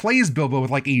Holm plays Bilbo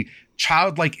with like a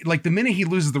child, like the minute he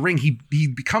loses the ring, he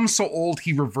becomes so old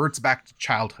he reverts back to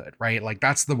childhood, right? Like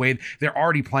that's the way they're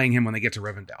already playing him when they get to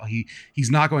Rivendell. He's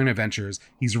not going on adventures.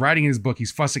 He's writing his book.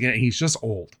 He's fussing it, and he's just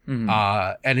old. Mm-hmm.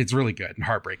 And it's really good and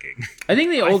heartbreaking. I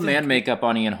think the old man makeup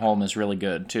on Ian Holm is really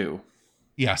good too.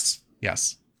 Yes.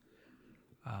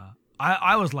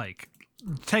 I was like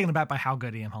taken aback by how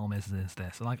good Ian Holm is in this.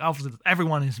 And like obviously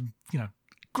everyone is,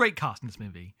 great cast in this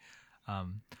movie.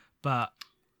 But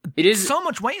it is so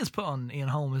much weight is put on Ian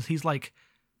Holm as he's like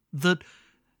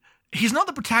he's not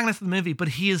the protagonist of the movie, but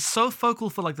he is so focal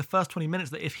for like the first 20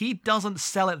 minutes that if he doesn't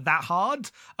sell it that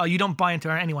hard, you don't buy into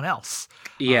anyone else.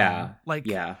 Yeah.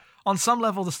 On some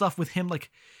level, the stuff with him, like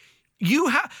you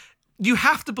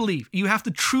have to believe, you have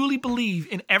to truly believe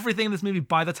in everything in this movie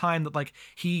by the time that like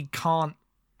he can't,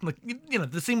 like,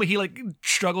 the scene where he like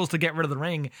struggles to get rid of the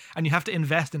ring, and you have to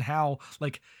invest in how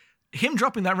like him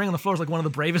dropping that ring on the floor is like one of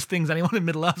the bravest things anyone in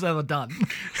Middle Earth's ever done.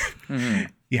 Mm-hmm.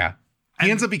 Yeah.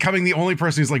 He ends up becoming the only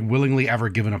person who's like willingly ever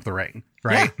given up the ring,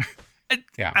 right?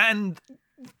 Yeah. And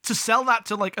to sell that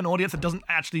to like an audience that doesn't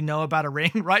actually know about a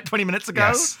ring, right? 20 minutes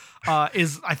ago,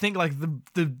 is I think like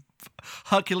the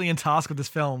Herculean task of this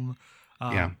film.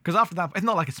 Because after that, it's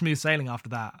not like it's smooth sailing after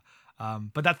that.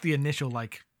 But that's the initial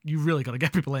like, you really got to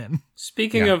get people in.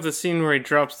 Speaking of the scene where he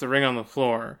drops the ring on the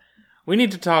floor, we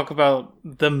need to talk about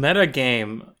the meta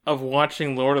game of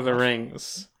watching Lord of the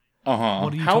Rings. Uh-huh.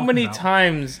 How many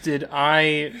times did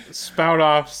I spout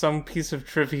off some piece of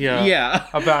trivia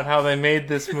about how they made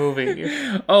this movie?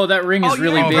 Oh, that ring is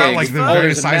really big. About like the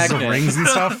various sizes of rings and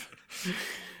stuff?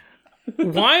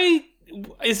 Why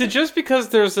Is it just because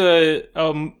there's a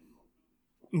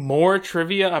more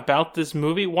trivia about this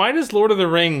movie? Why does Lord of the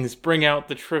Rings bring out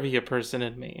the trivia person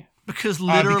in me? Because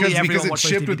literally because it watched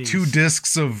shipped those with DVDs. 2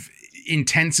 discs of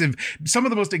intensive, some of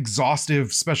the most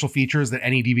exhaustive special features that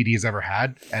any DVD has ever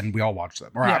had, and we all watched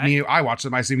them. Or I mean, I watched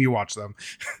them. I assume you watched them.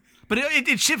 But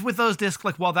it shipped with those discs,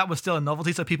 like, while that was still a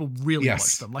novelty, so people really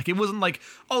watched them. Like, it wasn't like,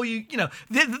 oh, you know,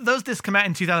 those discs come out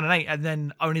in 2008, and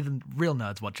then only the real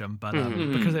nerds watch them, but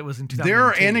because it was in 2008. There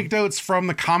are anecdotes from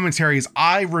the commentaries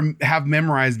I have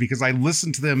memorized because I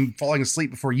listened to them falling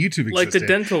asleep before YouTube existed. Like the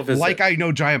dental visit. Like I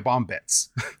know giant bomb bits.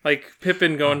 Like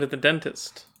Pippin going to the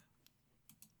dentist.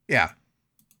 Yeah.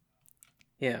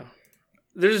 Yeah.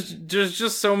 There's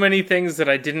just so many things that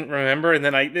I didn't remember, and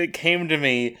then it came to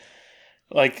me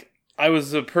like I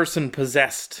was a person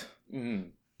possessed.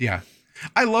 Yeah.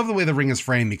 I love the way The Ring is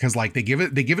framed because like they give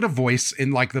it a voice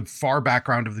in like the far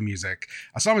background of the music.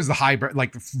 Sometimes the high,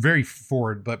 like very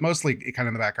forward, but mostly kind of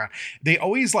in the background. They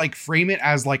always like frame it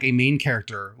as like a main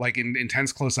character, like in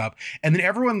intense close up. And then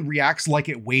everyone reacts like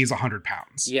it weighs 100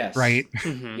 pounds. Yes. Right.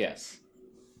 Yes.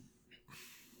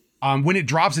 When it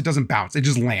drops, it doesn't bounce. It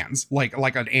just lands like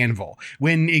an anvil.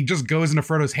 When it just goes into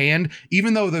Frodo's hand,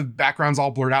 even though the background's all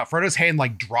blurred out, Frodo's hand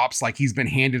like drops like he's been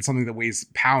handed something that weighs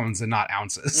pounds and not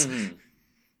ounces.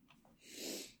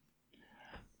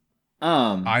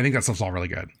 I think that stuff's all really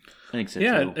good. I think so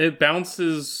Yeah, too. it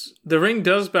bounces. The ring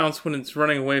does bounce when it's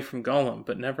running away from Gollum,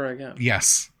 but never again.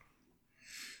 Yes.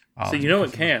 So you know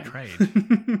it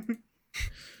can.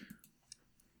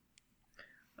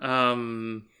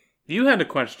 You had a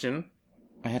question.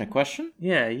 I had a question?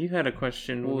 Yeah, you had a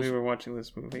question when we were watching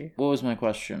this movie. What was my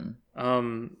question?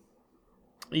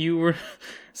 You were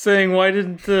saying why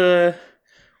didn't the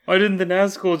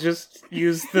Nazgul just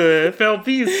use the fell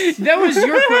piece? That was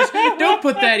your question. Don't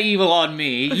put that evil on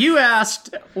me. You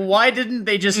asked why didn't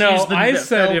they just use the I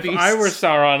said fell if beast? I were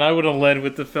Sauron, I would have led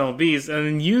with the fell beast, and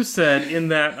then you said in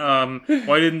that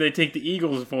why didn't they take the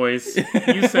eagle's voice?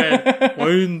 You said why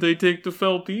didn't they take the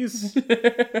fell beast?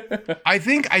 I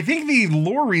think the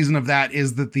lore reason of that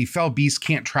is that the fell beast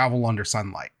can't travel under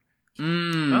sunlight.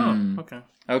 Oh, okay.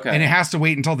 Okay. And it has to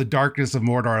wait until the darkness of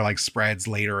Mordor like spreads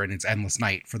later and it's endless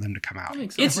night for them to come out.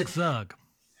 It's like Zerg.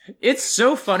 It's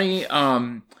so funny.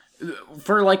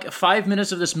 For like 5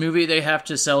 minutes of this movie, they have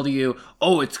to sell to you,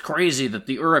 oh, it's crazy that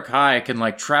the Uruk-hai can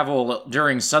like travel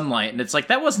during sunlight, and it's like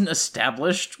that wasn't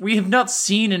established. We have not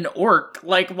seen an orc.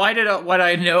 Like, why did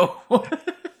I know?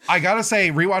 I gotta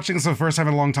say, rewatching this for the first time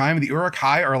in a long time, the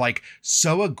Uruk-hai are like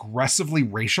so aggressively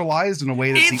racialized in a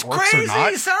way that It's the orcs crazy.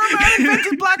 are not. Saruman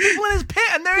invented black people in his pit,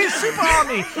 and they're his super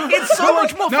army. It's so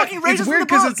much more fucking racist. It's weird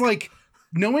because it's like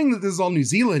knowing that this is all New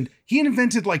Zealand. He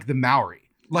invented like the Maori.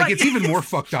 Like Right, it's even more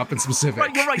fucked up and specific.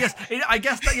 Right, you're right. Yes, I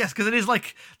guess that. Yes, because it is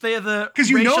like they are the Because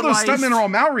you know those racialized- stuntmen are all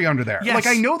Maori under there. Yes. Like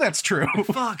I know that's true.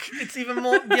 Fuck, it's even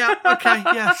more. Yeah, okay,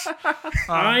 yes.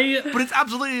 I But it's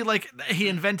absolutely like he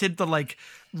invented the like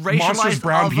racialized Monstrous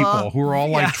brown other- people who are all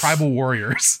like Yes. tribal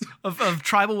warriors. of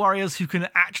tribal warriors who can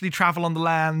actually travel on the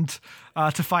land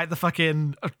to fight the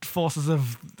fucking forces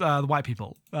of the white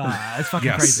people. It's fucking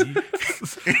Yes. crazy.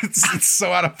 it's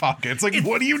so out of pocket. It's like,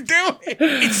 what are you doing?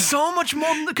 It's so much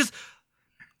more than because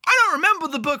I don't remember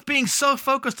the book being so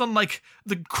focused on like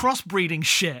the crossbreeding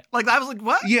shit. Like I was like,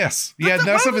 what? Yes. Yeah, the-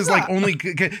 that why stuff was is like that? only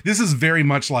this is very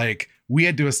much like we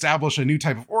had to establish a new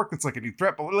type of orc that's like a new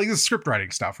threat, but like this is script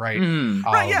writing stuff, right?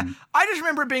 Right, yeah. I just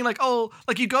remember it being like, oh,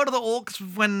 like you go to the orcs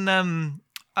when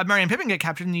Merry and Pippin get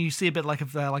captured and you see a bit like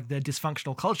of their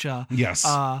dysfunctional culture. Yes.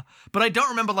 But I don't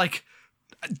remember like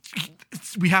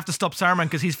we have to stop Saruman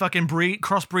because he's fucking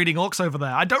crossbreeding orcs over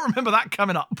there. I don't remember that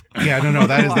coming up. Yeah, no,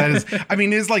 that is. I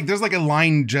mean, it's like there's like a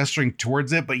line gesturing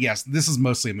towards it, but yes, this is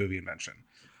mostly a movie invention.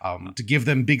 To give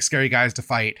them big scary guys to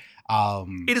fight.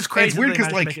 It is crazy. It's weird that they because managed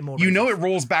to like make it more you know racist. it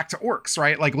rolls back to orcs,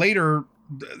 right? Like later,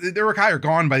 the Uruk-hai are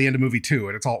gone by the end of movie 2,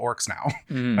 and it's all orcs now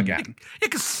again. Yeah,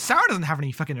 because Sauron doesn't have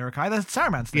any fucking Uruk-hai. That's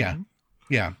Saruman's thing.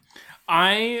 Yeah.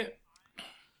 I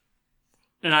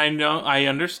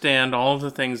understand all of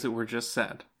the things that were just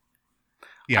said.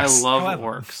 Yes. I love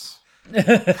However. orcs.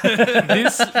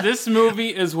 This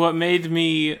movie is what made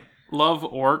me love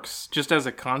orcs just as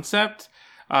a concept.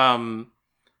 I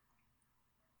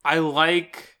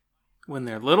like when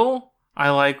they're little. I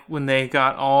like when they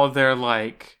got all their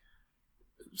like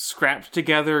scrapped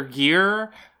together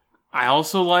gear. I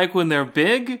also like when they're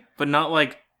big, but not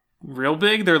like real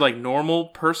big. They're like normal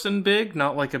person big,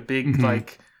 not like a big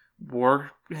like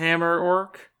Warhammer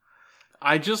orc.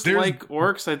 I just like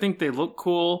orcs. I think they look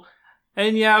cool.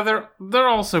 And yeah, they're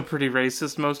also pretty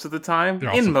racist most of the time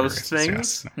in most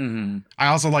things. Yes. Mm-hmm. I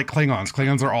also like Klingons.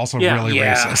 Klingons are also really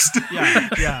racist.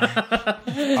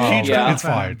 It's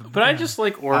fine. But I just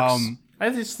like orcs. I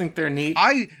just think they're neat.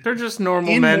 They're just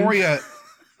normal men.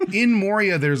 In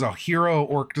Moria, there's a hero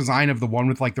orc design of the one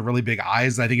with like the really big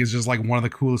eyes. I think is just like one of the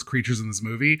coolest creatures in this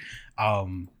movie. I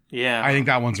think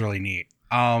that one's really neat.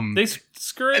 They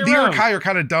scurry around. The Uruk-hai are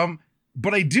kind of dumb.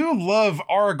 But I do love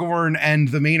Aragorn and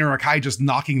the main Uruk-hai just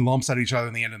knocking lumps at each other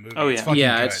in the end of the movie. Oh, yeah. It's fucking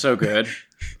good. It's so good.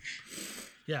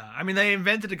 Yeah, I mean, they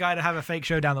invented a guy to have a fake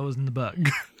showdown that was in the book.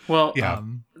 Well,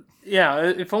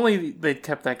 if only they'd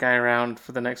kept that guy around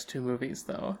for the next 2 movies,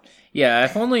 though. Yeah,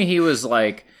 if only he was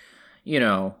like,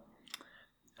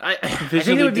 I think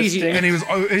it would be, and he was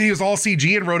all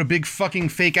CG and wrote a big fucking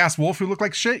fake ass wolf who looked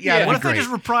like shit. Yeah, what if they just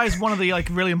reprised one of the like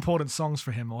really important songs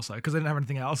for him also because they didn't have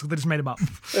anything else? They just made him up.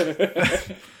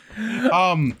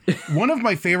 One of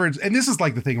my favorites, and this is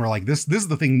like the thing where like this is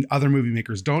the thing other movie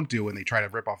makers don't do when they try to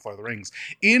rip off Lord of the Rings.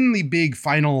 In the big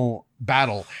final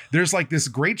battle, there's like this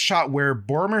great shot where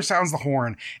Boromir sounds the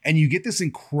horn, and you get this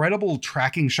incredible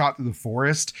tracking shot through the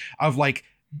forest of like.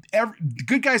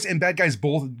 Good guys and bad guys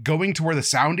both going to where the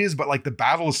sound is, but like the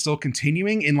battle is still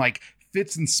continuing in like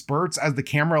fits and spurts as the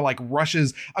camera like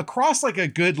rushes across like a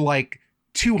good like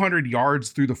 200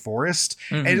 yards through the forest.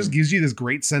 And it just gives you this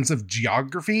great sense of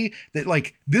geography that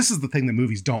like this is the thing that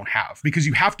movies don't have because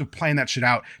you have to plan that shit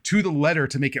out to the letter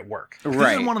to make it work.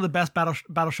 This is one of the best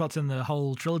battle shots in the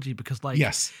whole trilogy because like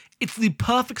it's the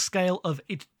perfect scale of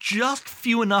it's just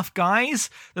few enough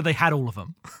guys that they had all of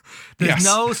them. There's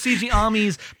no CG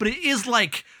armies, but it is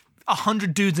like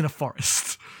 100 dudes in a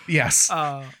forest. Yes.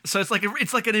 So it's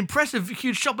like an impressive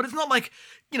huge shot, but it's not like,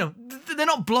 they're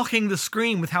not blocking the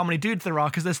screen with how many dudes there are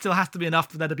because there still has to be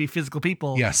enough for there to be physical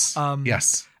people. Yes.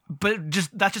 But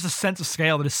that's just a sense of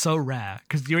scale that is so rare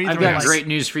because you're either. I've got great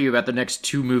news for you about the next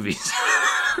 2 movies.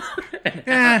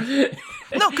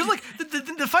 No, because like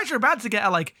the fights you're about to get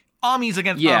are like armies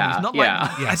against armies, not like.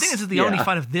 I think this is the only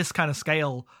fight of this kind of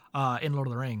scale in Lord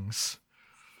of the Rings.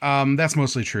 That's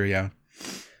mostly true. Yeah.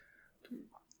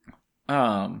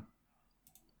 I'm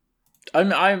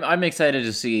excited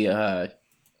to see the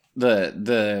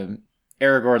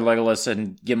Aragorn, Legolas,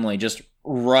 and Gimli just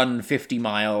run 50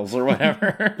 miles or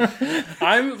whatever.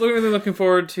 I'm really looking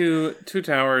forward to Two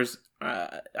Towers.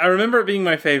 I remember it being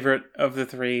my favorite of the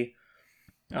 3,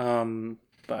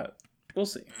 but we'll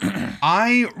see.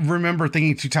 I remember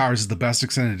thinking Two Towers is the best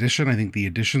extended edition. I think the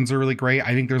additions are really great.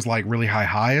 I think there's like really high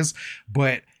highs,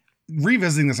 but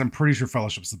revisiting this, I'm pretty sure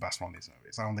Fellowship's the best one of these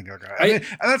movies. I don't think they're gonna. I mean,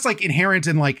 that's like inherent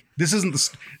in like this isn't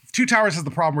the Two Towers has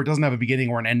the problem where it doesn't have a beginning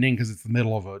or an ending because it's the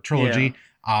middle of a trilogy.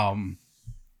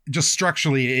 Just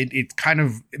structurally, it's kind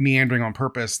of meandering on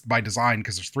purpose by design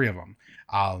because there's 3 of them.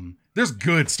 There's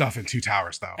good stuff in Two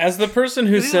Towers though. As the person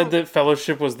who said that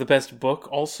Fellowship was the best book,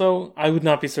 also, I would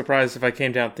not be surprised if I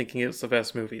came down thinking it was the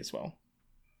best movie as well.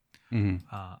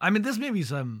 I mean, this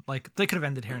movie's like they could have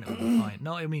ended here and it would have been fine.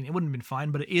 No, I mean it wouldn't have been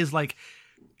fine, but it is like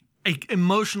a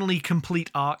emotionally complete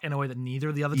arc in a way that neither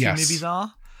of the other 2 movies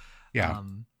are. Yeah,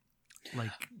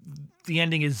 like the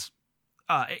ending is.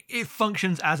 It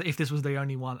functions as if this was the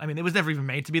only one. I mean, it was never even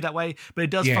made to be that way, but it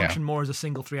does function more as a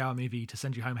single 3-hour movie to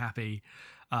send you home happy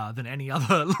than any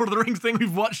other Lord of the Rings thing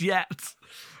we've watched yet.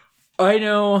 I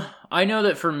know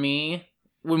that for me,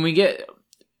 when we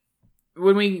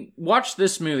watched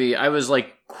this movie, I was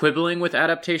like quibbling with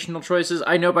adaptational choices.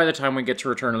 I know by the time we get to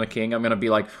Return of the King, I'm going to be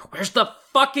like, where's the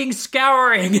fucking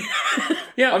scouring?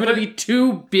 I'm going to be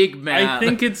too big mad. I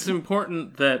think it's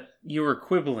important that you were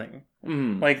quibbling.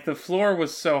 Like, the floor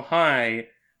was so high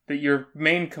that your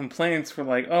main complaints were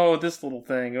like, oh, this little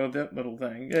thing, oh, that little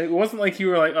thing. It wasn't like you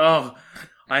were like, oh,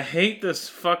 I hate this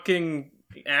fucking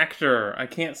actor. I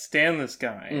can't stand this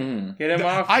guy. Get him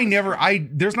off.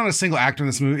 There's not a single actor in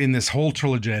this movie, in this whole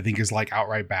trilogy, I think is like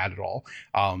outright bad at all.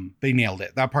 They nailed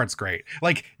it. That part's great.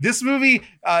 Like this movie,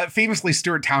 famously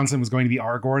Stuart Townsend was going to be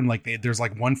Aragorn. Like there's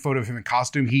like one photo of him in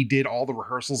costume. He did all the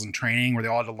rehearsals and training where they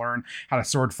all had to learn how to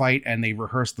sword fight and they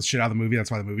rehearsed the shit out of the movie.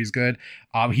 That's why the movie's good.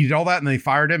 He did all that and they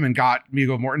fired him and got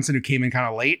Viggo Mortensen, who came in kind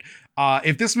of late.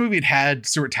 If this movie had had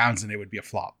Stuart Townsend, it would be a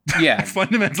flop. Yeah. I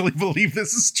fundamentally believe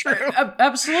this is true.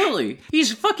 Absolutely.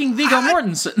 He's fucking Viggo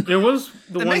Mortensen. It was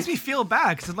it makes me feel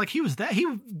bad because like he was there.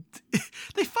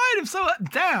 They fired him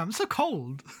so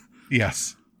cold.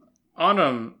 Yes. On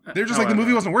him. They're just like the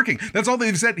movie wasn't working. That's all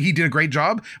they've said. He did a great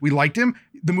job. We liked him.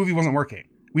 The movie wasn't working.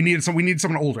 We needed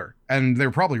someone older, and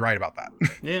they're probably right about that.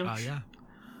 Yeah. Yeah.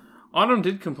 Autumn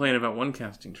did complain about one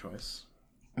casting choice.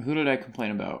 Who did I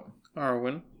complain about?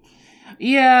 Arwen.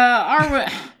 Yeah,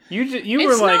 Arwen. You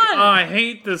were like, oh, I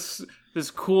hate this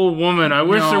this cool woman. I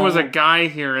wish there was a guy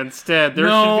here instead. There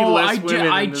should be less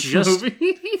women in this movie.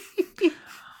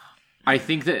 I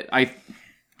think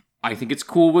it's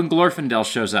cool when Glorfindel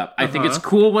shows up. I think it's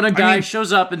cool when a guy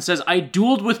shows up and says, "I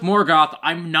dueled with Morgoth.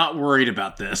 I'm not worried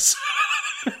about this."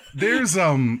 There's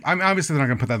I'm obviously they're not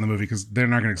gonna put that in the movie because they're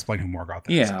not gonna explain who Morgoth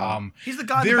is. Yeah. He's the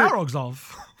guy the Balrogs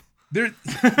of. The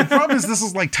problem is this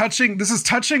is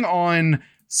touching on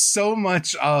so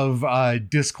much of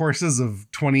discourses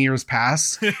of 20 years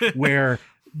past where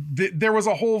there was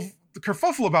a whole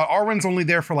kerfuffle about Arwen's only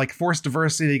there for like forced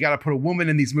diversity. They got to put a woman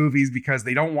in these movies because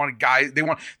they don't want guys. They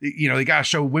want, they got to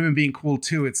show women being cool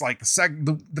too. It's like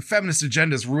the feminist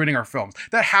agenda is ruining our films.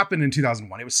 That happened in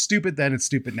 2001. It was stupid then. It's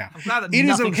stupid now. It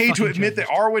is okay to admit that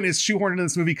Arwen is shoehorned into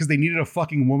this movie because they needed a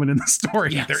fucking woman in the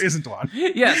story. Yes. There isn't one.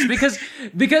 Yes,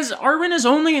 because Arwen is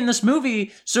only in this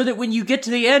movie so that when you get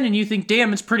to the end and you think,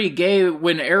 damn, it's pretty gay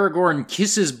when Aragorn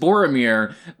kisses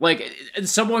Boromir, like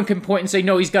someone can point and say,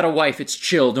 no, he's got a wife. It's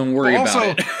chill. Don't worry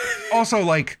about it. Also,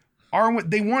 like Arwen,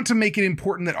 they want to make it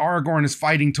important that Aragorn is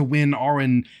fighting to win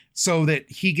Arwen so that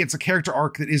he gets a character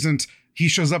arc that isn't. He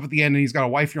shows up at the end and he's got a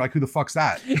wife. And you're like, who the fuck's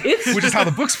that? Which is how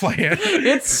the books play it.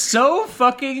 It's so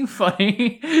fucking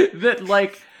funny that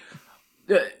like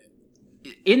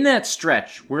in that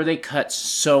stretch where they cut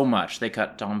so much, they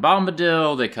cut Tom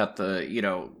Bombadil, they cut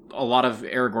a lot of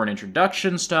Aragorn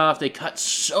introduction stuff. They cut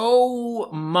so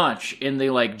much in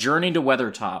the like journey to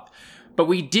Weathertop. But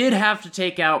we did have to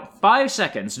take out 5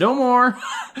 seconds, no more.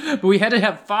 But we had to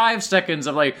have 5 seconds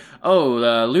of like, oh,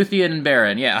 the Luthien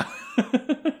Baron, yeah. He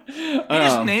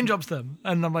just name drops them,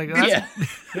 and I'm like, yeah.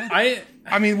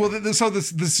 I mean, well, so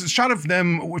this shot of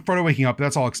them with Frodo waking up,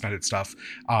 that's all extended stuff.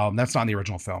 That's not in the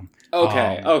original film.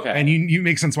 Okay. And you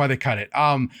make sense why they cut it.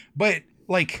 But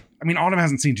like, I mean, Autumn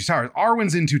hasn't seen Two Towers.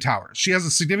 Arwen's in Two Towers. She has a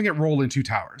significant role in Two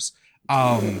Towers.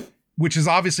 Which is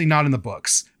obviously not in the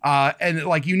books. And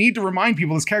like, you need to remind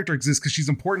people this character exists because she's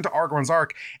important to Aragorn's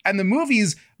arc. And the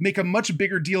movies make a much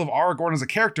bigger deal of Aragorn as a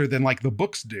character than like the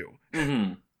books do.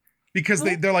 Mm-hmm. Because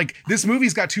they're like, this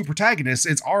movie's got two protagonists.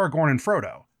 It's Aragorn and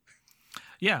Frodo.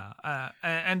 Yeah.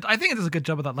 And I think it does a good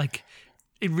job of that. Like,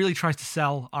 it really tries to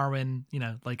sell Arwen,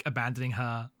 like abandoning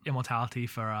her immortality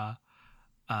for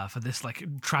this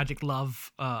like tragic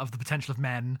love of the potential of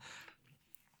men.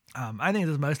 I think it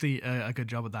does mostly a good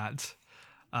job of that.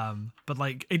 But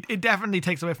like it definitely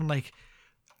takes away from like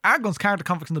Aragorn's character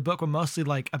conflicts in the book were mostly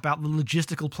like about the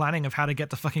logistical planning of how to get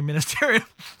to fucking Ministerium.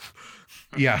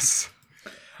 Yes.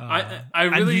 I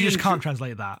really and you just can't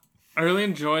translate that. I really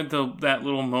enjoyed that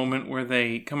little moment where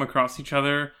they come across each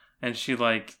other and she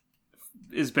like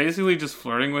is basically just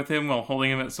flirting with him while holding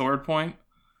him at sword point.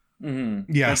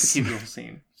 Mm-hmm. Yes. That's a cute little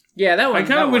scene. Yeah, that one. I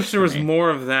kind of wish there was more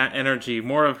of that energy,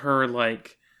 more of her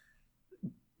like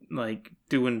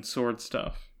doing sword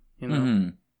stuff, Mm-hmm.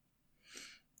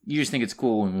 You just think it's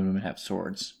cool when women have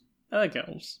swords. I like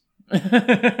elves.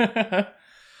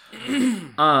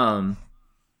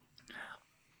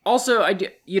 Also, I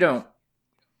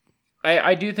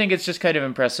do think it's just kind of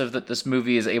impressive that this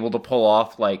movie is able to pull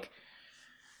off like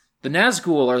the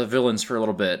Nazgul are the villains for a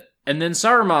little bit, and then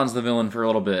Saruman's the villain for a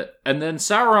little bit, and then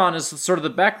Sauron is sort of the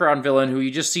background villain who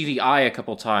you just see the eye a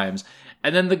couple times.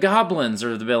 And then the goblins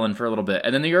are the villain for a little bit.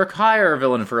 And then the Uruk-hai are a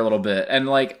villain for a little bit. And,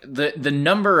 like, the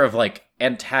number of, like,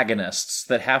 antagonists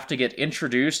that have to get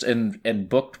introduced and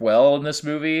booked well in this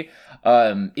movie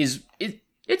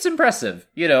it's impressive.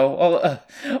 A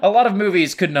lot of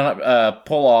movies could not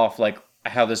pull off, like,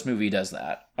 how this movie does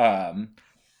that. The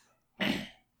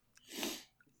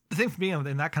thing for me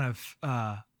in that kind of,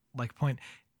 point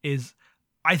is...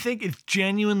 I think it's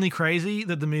genuinely crazy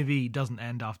that the movie doesn't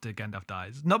end after Gandalf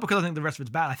dies. Not because I think the rest of it's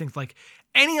bad. I think like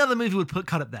any other movie would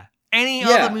cut it there. Any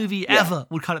other movie ever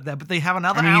would cut it there. But they have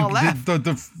another hour left.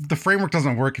 The framework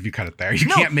doesn't work if you cut it there. You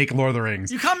can't make Lord of the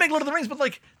Rings. You can't make Lord of the Rings, but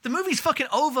like the movie's fucking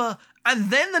over, and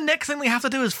then the next thing they have to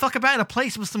do is fuck about in a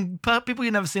place with some people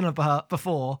you've never seen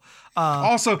before.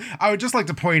 Also, I would just like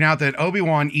to point out that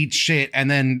Obi-Wan eats shit, and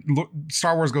then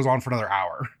Star Wars goes on for another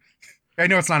hour. I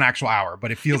know it's not an actual hour,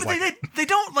 but it feels like they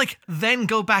don't like then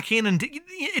go back in and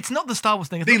it's not the Star Wars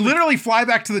thing. They literally fly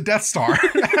back to the Death Star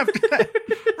after that.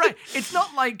 Right. It's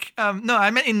not like no, I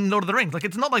meant in Lord of the Rings. Like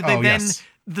it's not like they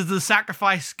the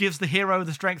sacrifice gives the hero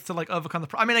the strength to like overcome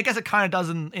I mean, I guess it kind of does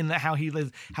in how he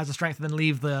has the strength to then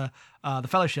leave the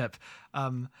Fellowship.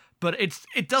 But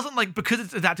it doesn't like because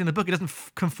it's adapting the book. It doesn't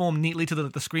conform neatly to the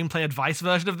screenplay advice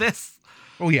version of this.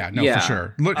 Oh, yeah, for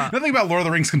sure. Look, nothing about Lord of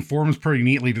the Rings conforms pretty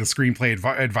neatly to the screenplay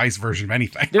advice version of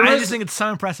anything. I just think it's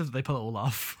so impressive that they pull it all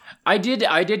off. I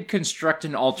did construct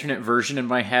an alternate version in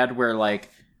my head where, like,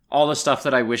 all the stuff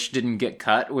that I wish didn't get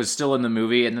cut was still in the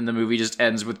movie, and then the movie just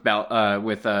ends with the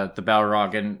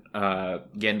Balrog and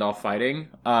Gandalf fighting.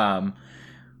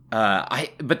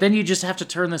 But then you just have to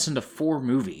turn this into 4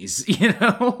 movies, you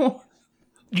know?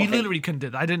 You literally couldn't do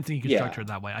that. I didn't think you could Yeah. structure it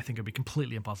that way. I think it'd be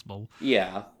completely impossible.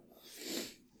 Yeah.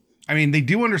 I mean, they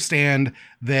do understand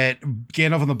that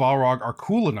Gandalf and the Balrog are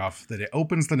cool enough that it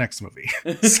opens the next movie.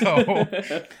 So,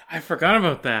 I forgot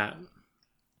about that.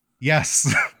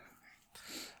 yes.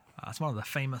 It's one of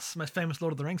the most famous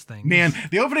Lord of the Rings things. Man,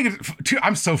 the opening of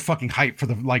I'm so fucking hyped for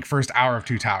the first hour of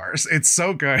Two Towers. It's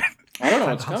so good. I don't know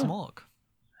Like what's Hans coming. Morg.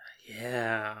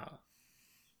 Yeah.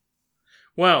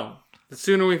 Well, the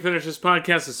sooner we finish this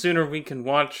podcast, the sooner we can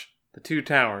watch the Two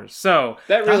Towers. So,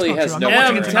 That really not has true. no I'm not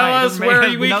watching Em, it bearing. tonight. tell It us doesn't where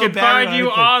have we no can bearing find on you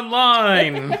anything.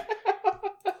 online.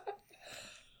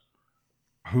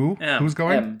 Who? Em. Who's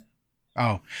going? Em.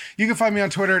 Oh, you can find me on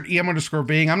Twitter at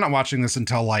EM_Bing. I'm not watching this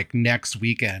until like next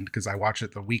weekend because I watch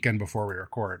it the weekend before we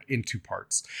record in 2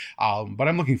 parts. But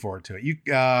I'm looking forward to it. You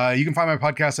can find my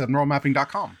podcast at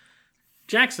neuromapping.com.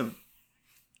 Jackson.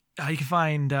 You can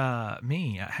find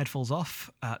me at Headfalls Off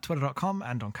at twitter.com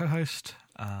and on co-host.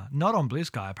 Not on Blue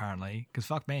Sky, apparently, because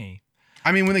fuck me.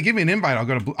 I mean, when they give me an invite, I'll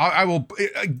go to I will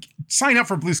sign up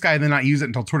for Blue Sky and then not use it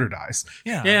until Twitter dies.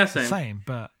 Yeah, same.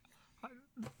 But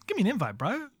give me an invite,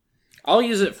 bro. I'll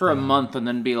use it for a month and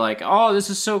then be like, "Oh,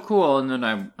 this is so cool," and then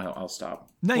I'll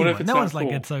stop. No, What you if won't. it's No not one's like,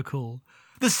 cool? it's so cool.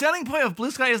 The selling point of Blue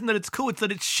Sky isn't that it's cool, it's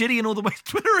that it's shitty in all the ways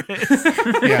Twitter is.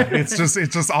 Yeah, it's just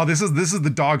this is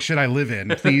the dog shit I live in.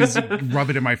 Please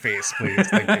rub it in my face, please.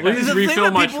 Thank you. Please The thing refill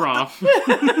that my people- trough.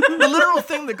 The literal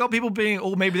thing that got people being,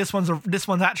 oh, maybe this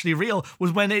one's actually real,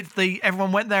 was when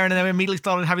everyone went there and then they immediately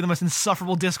started having the most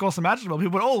insufferable discourse imaginable.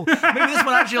 People went, oh, maybe this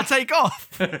one actually will take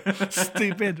off.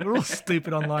 Stupid. We're all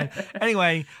stupid online.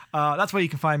 Anyway, that's where you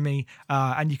can find me.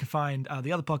 And you can find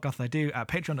the other podcasts I do at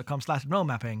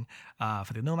patreon.com/neuromapping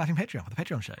for the Neuromapping Patreon, for the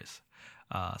Patreon shows.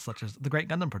 Such as The Great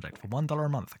Gundam Project for $1 a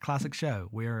month, a classic show.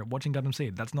 We're watching Gundam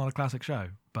Seed. That's not a classic show,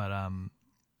 but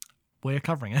we're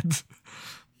covering it.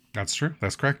 That's true.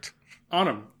 That's correct.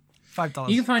 Autumn. $5.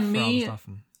 You can find for all the me stuff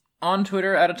and- on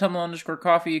Twitter at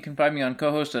 @autumnal_coffee. You can find me on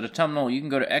co-host at autumnal. You can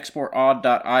go to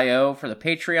exportodd.io for the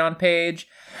Patreon page.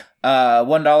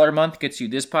 $1 a month gets you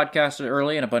this podcast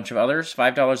early and a bunch of others.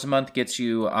 $5 a month gets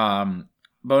you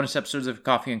bonus episodes of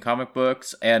Coffee and Comic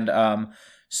Books. And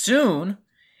soon,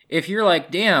 if you're like,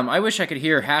 damn, I wish I could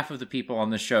hear half of the people on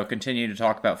this show continue to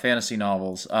talk about fantasy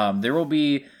novels, there will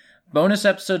be bonus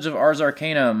episodes of Ars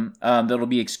Arcanum that'll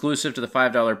be exclusive to the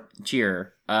 $5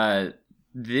 tier.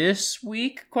 This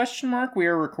week, we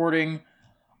are recording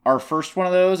our first one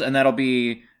of those, and that'll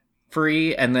be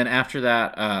free, and then after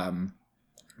that,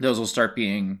 those will start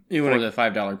being You for wanna the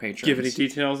 $5 patrons. Give any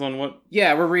details on what?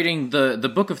 Yeah, we're reading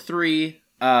the Book of Three,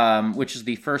 which is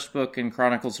the first book in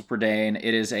Chronicles of Prydain.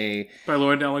 It is a By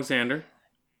Lloyd Alexander.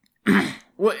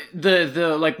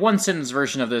 the like one sentence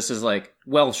version of this is like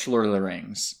Welsh Lord of the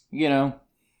Rings, you know?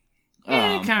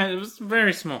 Kind of. It was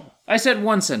very small. I said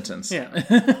one sentence. Yeah.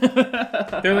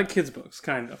 They're like kids' books,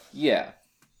 kind of. Yeah.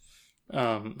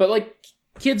 Um, But like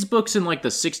kids' books in like the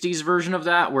 60s version of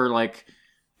that, where like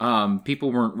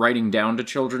people weren't writing down to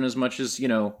children as much as, you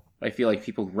know, I feel like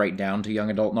people write down to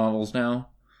young adult novels now.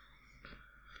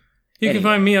 You can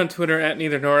find me on Twitter at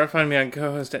Neither Nor. Find me on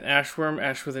co-host at Ashworm,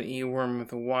 Ash with an E, Worm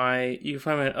with a Y. You can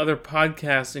find me on other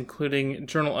podcasts, including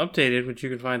Journal Updated, which you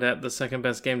can find at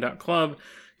thesecondbestgame.club.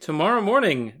 Tomorrow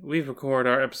morning, we record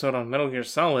our episode on Metal Gear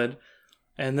Solid,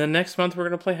 and then next month we're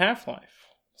going to play Half-Life.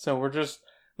 So we're just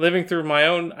living through my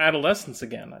own adolescence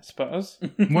again, I suppose.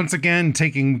 Once again,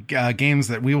 taking games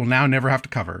that we will now never have to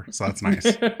cover. So that's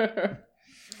nice.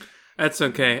 That's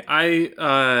okay.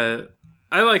 I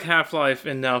like Half-Life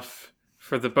enough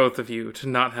for the both of you to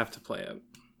not have to play it.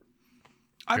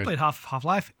 I Good. played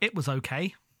Half-Life. It was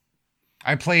okay.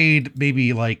 I played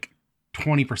maybe like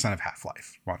 20% of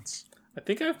Half-Life once. I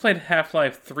think I've played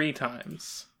Half-Life 3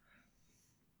 times.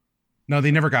 No,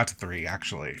 they never got to 3,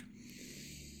 actually.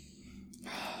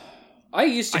 I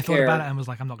used to I thought care. about it and was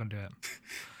like, I'm not going to do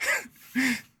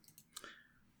it.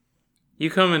 You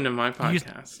come into my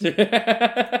podcast.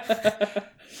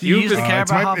 Do you used to care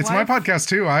It's about my Half-Life? podcast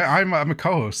too. I'm a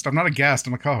co-host. I'm not a guest.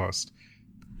 I'm a co-host.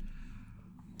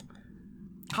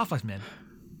 Half-Life's mid.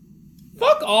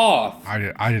 Fuck off. I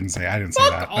didn't say that. That's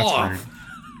off. rude.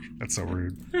 That's so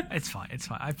rude. It's fine.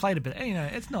 I played a bit. You know,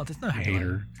 it's no Halo.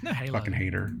 Hater. It's no Halo. Fucking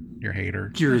hater. You're a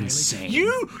hater. You're insane.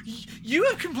 You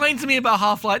have complained to me about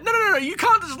Half-Life. No. You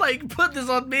can't just like put this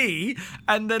on me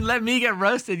and then let me get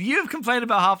roasted. You have complained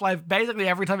about Half-Life basically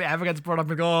every time it ever gets brought up.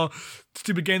 Like, oh,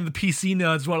 stupid game the PC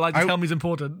nerds won't like to tell me is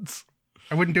important.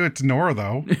 I wouldn't do it to Nora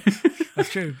though. That's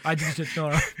true. I just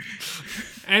ignore her.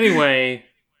 Anyway,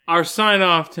 our sign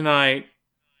off tonight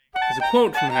is a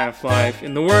quote from Half-Life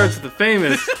in the words of the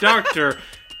famous Dr.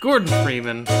 Gordon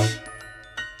Freeman.